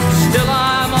 Still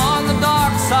I'm on the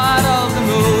dark side of the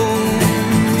moon,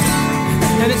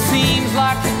 and it seems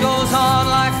like it goes on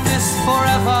like this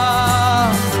forever.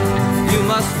 You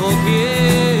must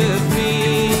forgive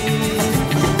me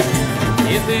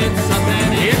if it's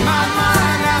something in my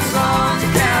mind. I'm going to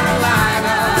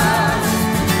Carolina.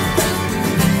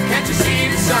 Can't you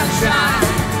see the sunshine?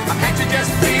 Or can't you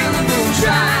just feel the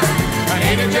moonshine?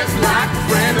 Ain't it just like a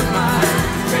friend of mine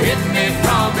to hit me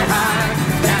from behind?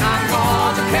 And I'm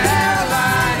going to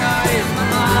Carolina in my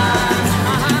mind.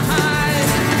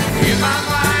 In my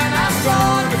mind, I'm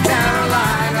going to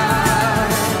Carolina.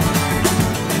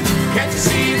 Can't you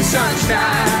see the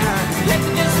sunshine? Can't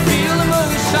you just feel the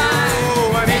moonshine?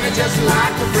 Oh, and ain't it just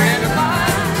like a friend of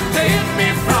mine to hit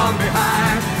me from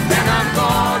behind? And I'm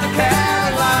going to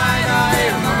Carolina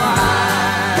in my mind.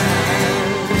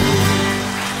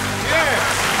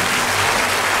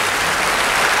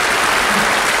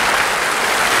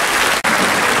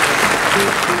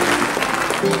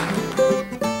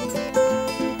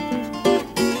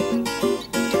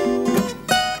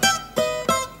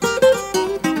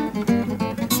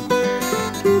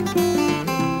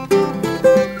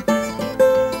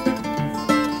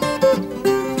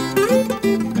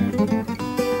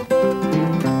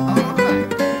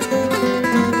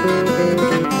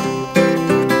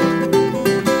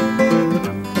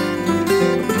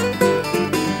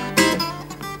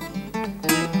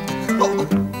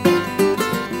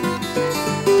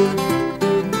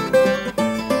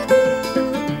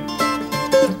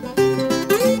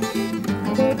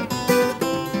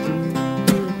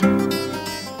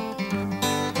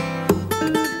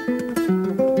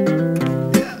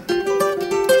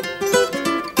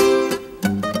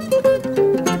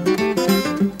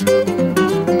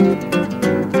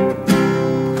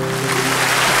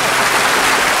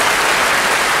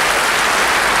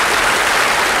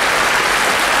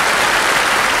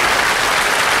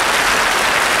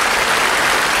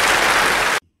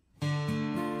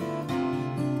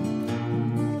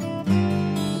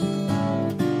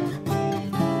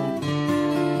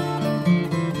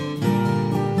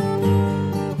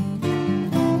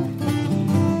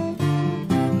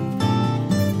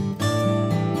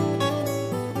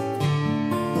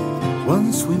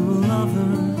 Once we were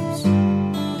lovers,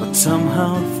 but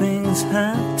somehow things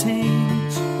have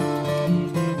changed.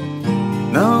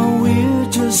 Now we're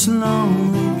just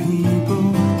lonely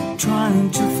people trying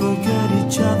to forget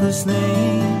each other's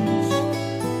names.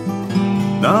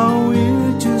 Now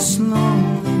we're just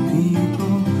lonely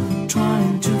people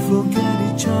trying to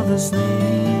forget each other's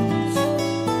names.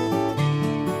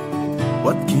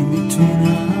 What came between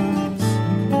us?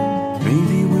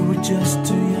 Maybe we were just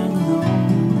too young and old.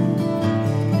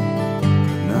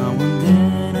 Now and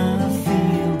then I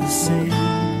feel the same.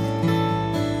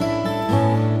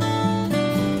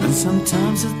 And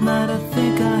sometimes at night I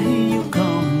think I hear you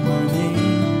calling my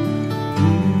name.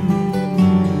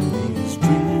 These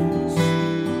dreams,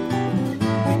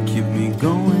 they keep me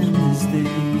going these days.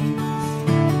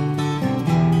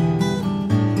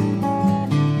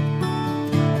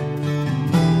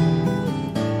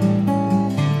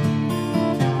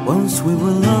 Once we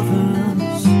were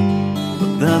lovers,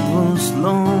 but that was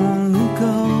long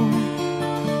ago.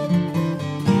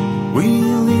 We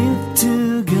lived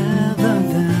together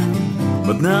then,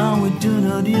 but now we do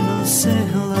not even say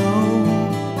hello.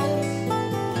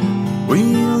 We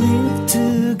lived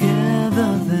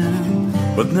together then,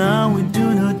 but now we do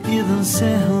not even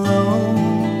say hello.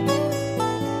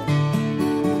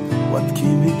 What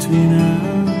came between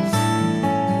us?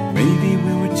 Maybe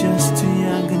we were just too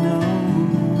young and old.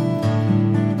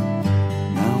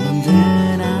 Now and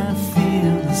then I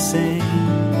feel the same.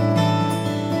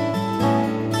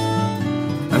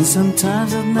 And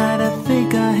sometimes at night I think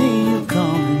I hear you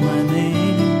calling my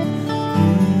name.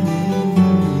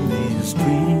 These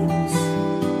dreams,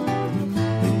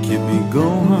 they keep me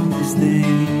going these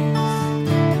days.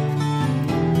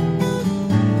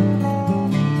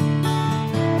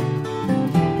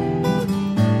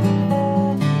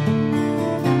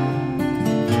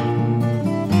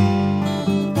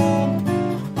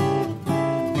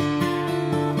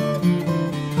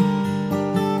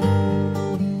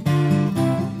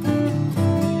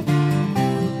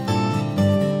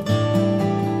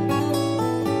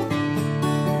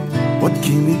 What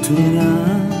came between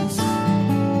us?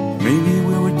 Maybe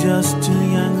we were just too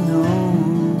young and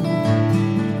old.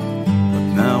 But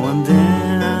now and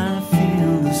then I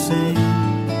feel the same.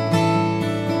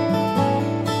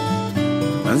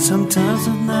 And sometimes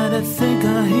at night I think I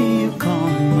hear you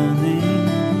calling my name.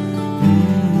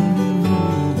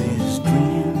 These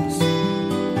dreams,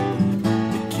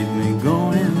 they keep me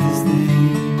going these days.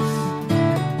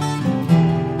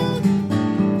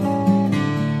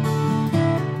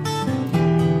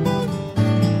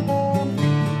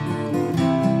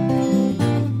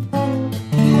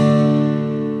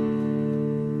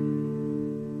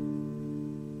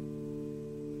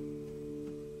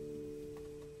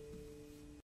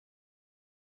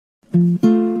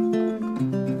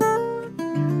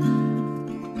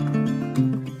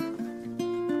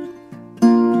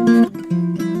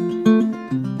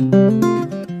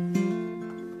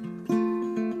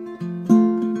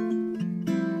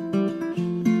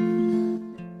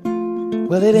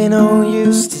 Well, it ain't no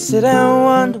use to sit and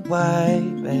wonder why,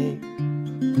 babe,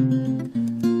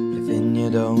 if you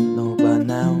don't know by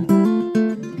now.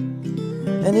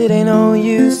 And it ain't no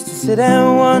use to sit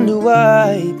and wonder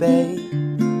why, babe,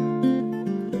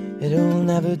 it'll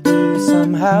never do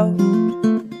somehow.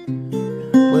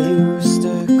 Well, your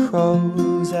rooster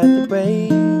crows at the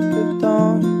break of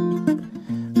dawn.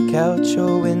 Look out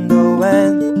your window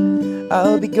and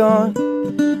I'll be gone.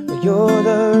 You're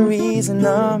the reason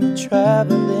I'm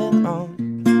traveling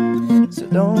on. So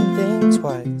don't think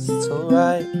twice, it's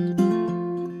alright.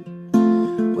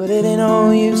 Well, it ain't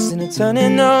no use in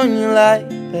turning on your light,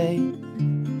 babe,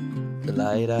 the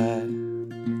light I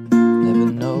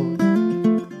never know.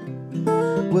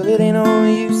 Well, it ain't no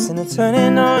use in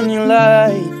turning on your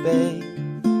light, babe.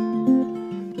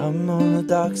 I'm on the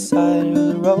dark side of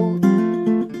the road.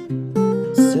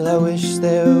 Still I wish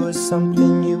there was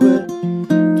something you would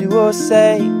do or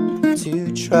say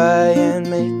to try and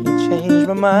make me change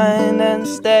my mind and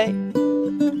stay.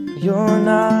 You're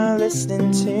not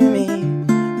listening to me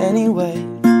anyway,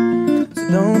 so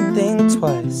don't think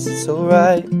twice, it's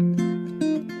alright.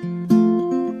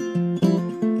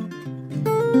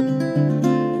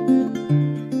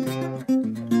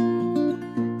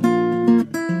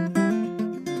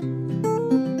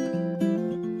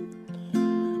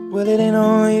 Well, it ain't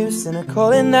no use in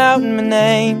calling out my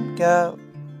name, girl,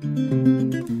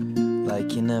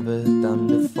 like you never done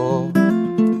before.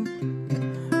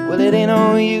 Well, it ain't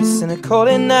no use in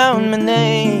calling out my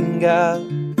name, girl,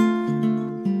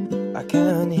 I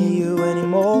can't hear you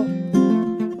anymore.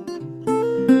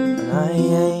 And I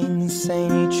ain't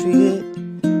saying you treated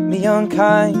me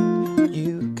unkind,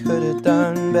 you could have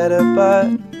done better, but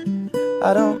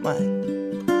I don't mind.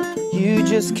 You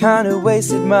just kinda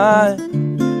wasted my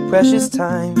precious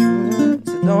time,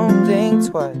 so don't think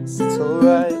twice, it's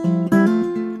alright.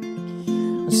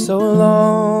 So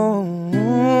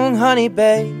long, honey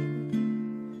babe,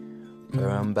 where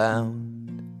I'm bound,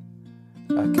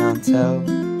 I can't tell.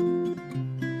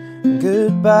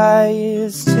 Goodbye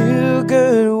is too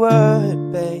good a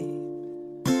word, babe,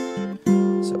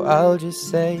 so I'll just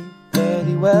say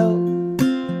very well.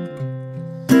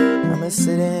 I'm a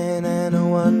sitting and a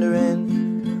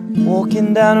wondering,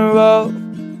 walking down a road.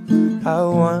 I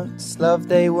once loved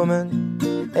a woman,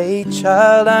 a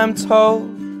child I'm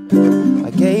told.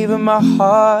 I gave her my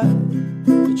heart,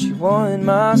 but she wanted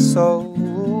my soul.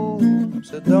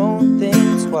 So don't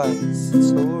think twice,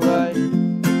 it's alright.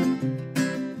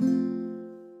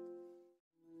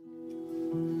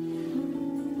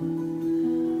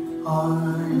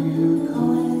 Are you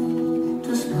going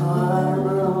to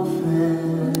Scarborough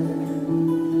Fair?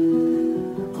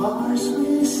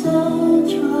 Parsley,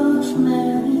 sage,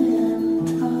 rosemary, and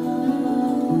thyme.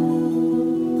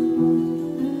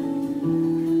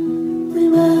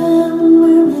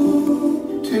 Remember me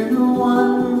to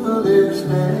one who lives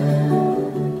there.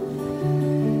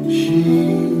 She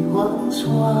once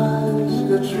was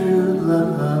a true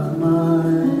love of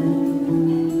mine.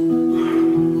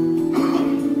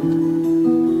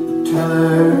 Tell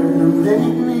her to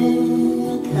make me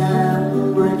a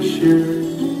cambric shirt.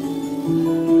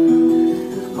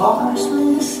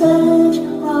 Parsley, sage,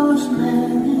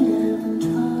 rosemary, and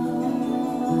thyme.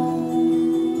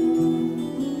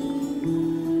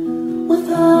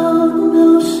 Without no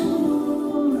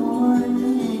seam or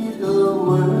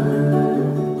needlework,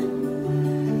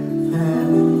 then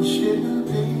she'll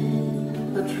be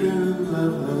a true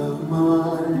love of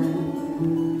mine.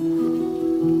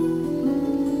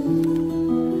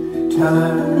 Tell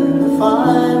her to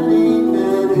find me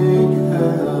an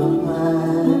acre of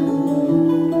land.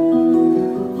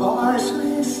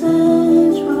 Parsley,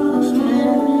 sage,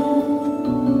 rosemary.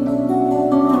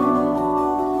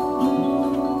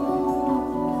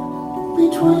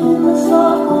 Between the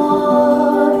salt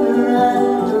water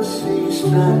and the sea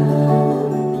strand,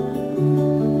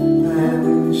 then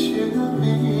she'll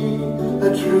be a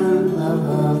true love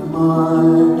of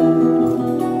mine.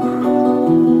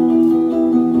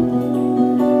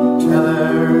 Tell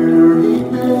her to read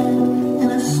me in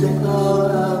a sickle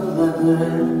of leather.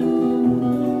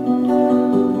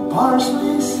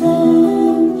 Parsley,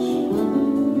 sage.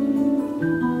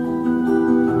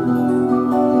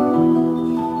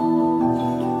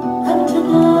 And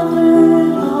together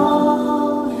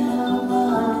all in a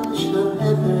bunch of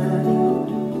heather.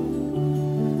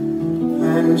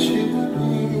 And she'll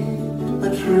be a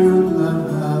true love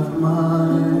of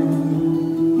mine.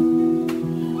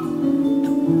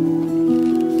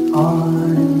 Are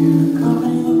you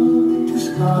going to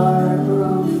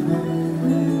Scarborough Fair?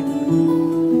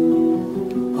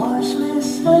 Parsley,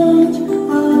 sage,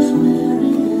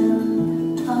 rosemary,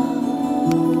 and thyme.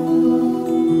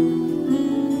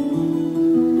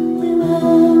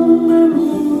 Remember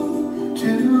me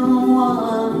to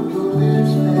one who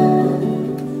lives there.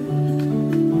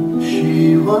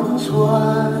 She once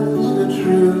was a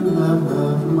true love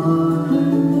of mine.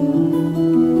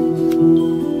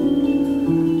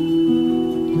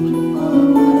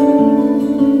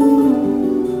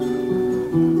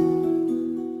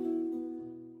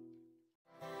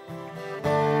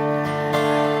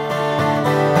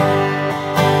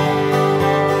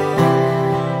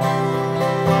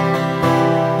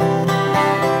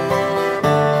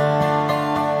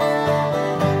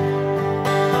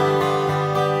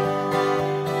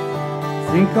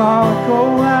 Think I'll go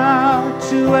out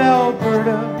to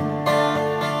Alberta.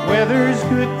 Weather's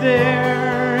good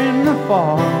there in the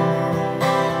fall.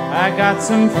 I got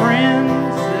some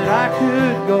friends that I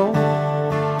could go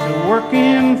to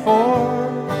working for.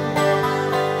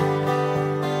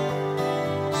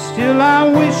 Still I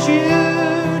wish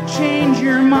you'd change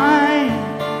your mind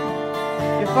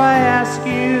if I ask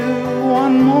you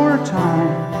one more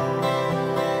time.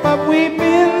 But we've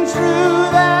been through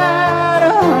that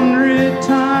 100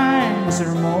 times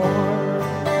or more.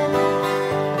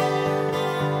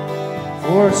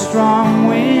 For strong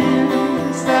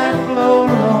winds that blow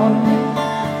lonely,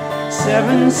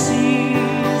 7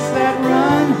 seas that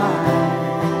run high,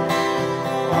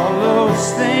 all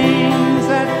those things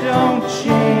that don't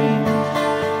change,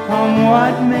 come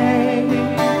what may.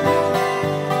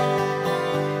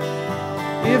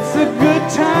 If the good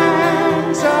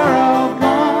times are all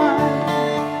gone,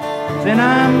 then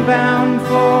I'm bound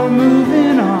for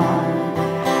moving on.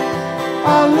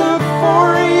 I'll look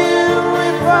for you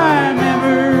if I'm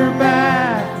ever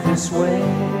back this way.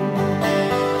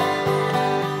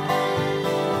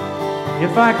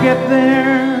 If I get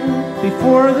there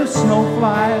before the snow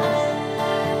flies,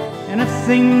 and if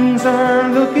things are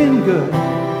looking good,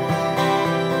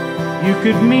 you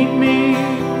could meet me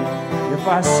if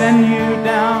I send you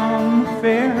down the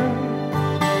fair.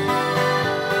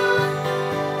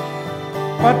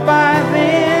 But by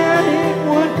then it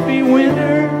would be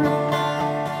winter,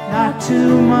 not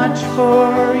too much much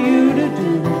for you to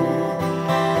do.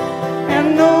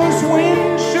 And those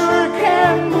winds sure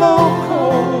can blow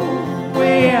cold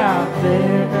way out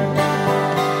there.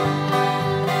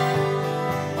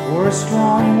 Or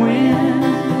strong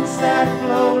winds that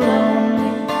blow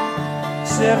lonely,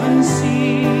 seven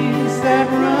seas that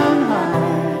run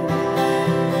high,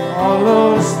 all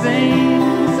those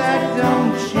things that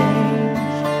don't change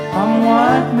come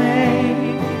what may.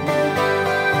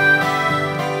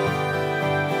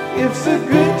 If the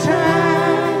good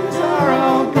times are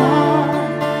all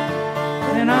gone,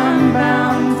 then I'm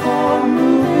bound for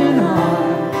moving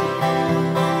on.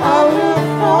 I'll look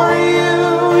for you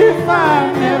if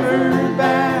I'm ever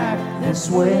back this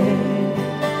way.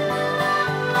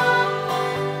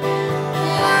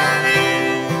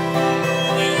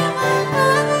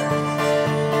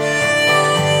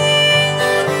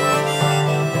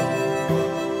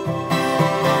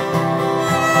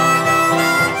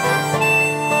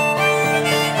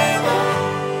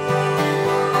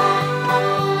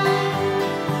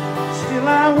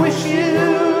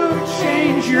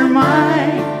 Your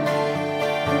mind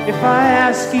if I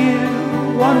ask you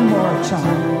one more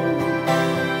time.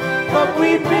 But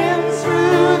we've been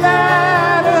through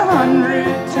that 100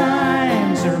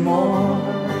 times or more.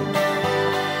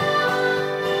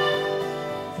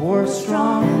 Four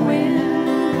strong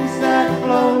winds that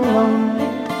blow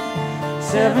lonely,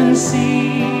 seven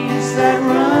seas that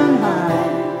run high,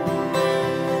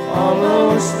 all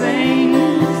those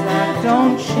things that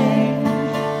don't change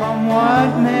come what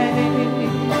may.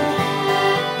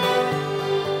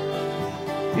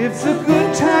 If the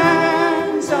good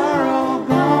times are all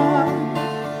gone,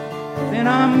 then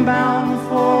I'm bound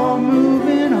for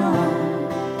moving on.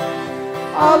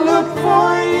 I'll look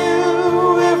for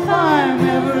you if I'm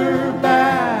ever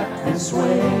back this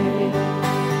way.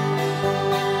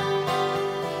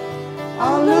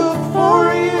 I'll look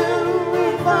for you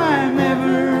if I'm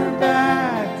ever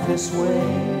back this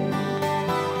way.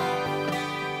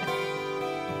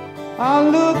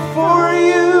 I'll look for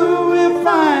you if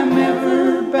I'm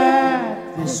ever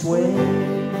back this way.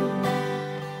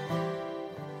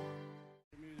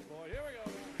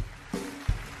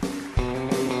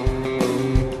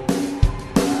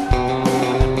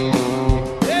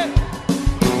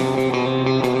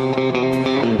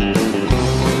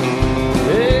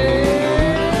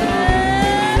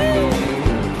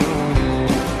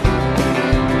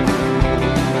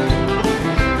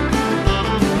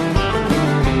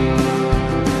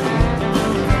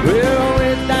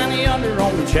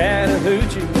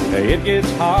 It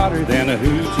gets hotter than a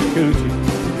hoochie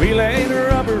coochie. We laid the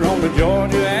rubber on the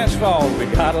Georgia asphalt. We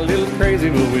got a little crazy,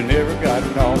 but we never got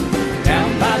caught.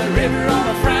 Down by the river on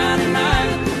a Friday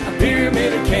night, a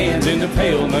pyramid of cans in the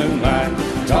pale moonlight.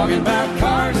 Talking about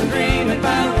cars and dreaming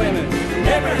about women.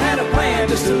 Never had a plan,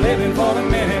 just a living for the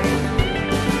minute.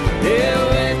 Yeah,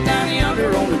 way down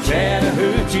yonder on the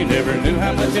Chattahoochee, never knew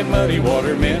how much that muddy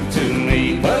water meant to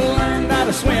me. But I learned how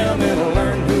to swim and I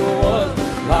learned who I was.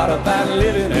 A lot about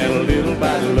living and a little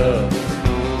about love.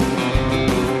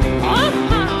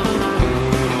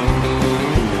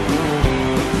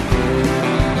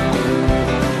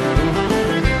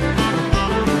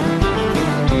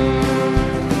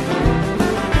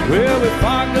 Well, we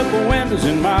fogged up the windows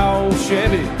in my old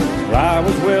Chevy. I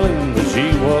was willing, but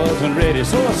she wasn't ready.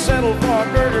 So I settled for a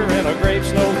burger and a grape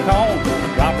snow cone.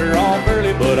 Dropped her off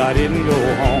early, but I didn't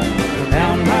go home.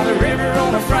 Down by the river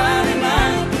on a Friday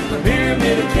night, a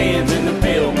pyramid of cans in the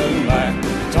pale moonlight.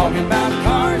 Talking about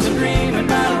cars and dreaming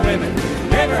about women.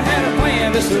 Never had a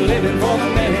plan, just a living for the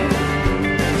minute.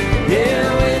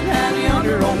 Yeah, way down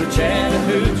yonder on the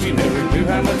Chattahoochee, never knew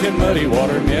how much that muddy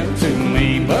water meant to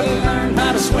me. But I learned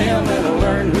how to swim and I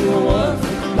learned who I was.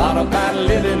 A lot about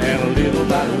living and a little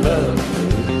about love.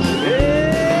 Yeah.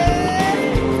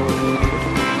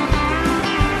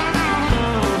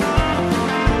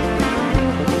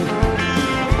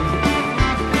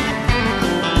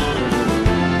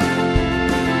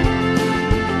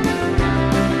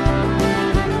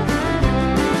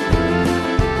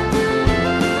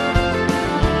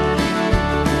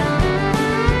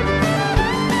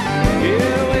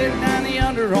 Yeah, way down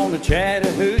yonder on the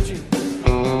Chattahoochee,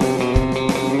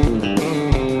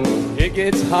 it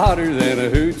gets hotter than a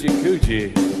hoochie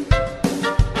coochie.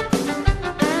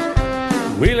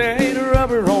 We laid a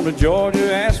rubber on the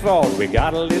Georgia asphalt. We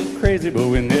got a little crazy, but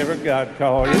we never got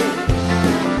caught. Yeah.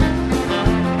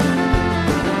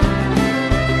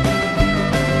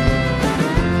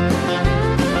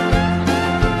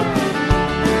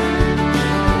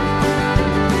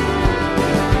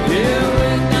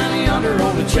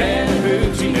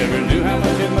 Chattahoochee, never knew how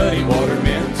much that muddy water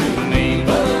meant to me.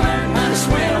 But I learned how to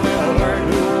swim and I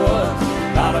learned who I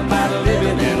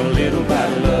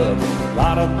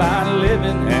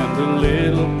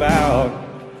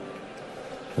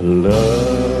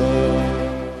love.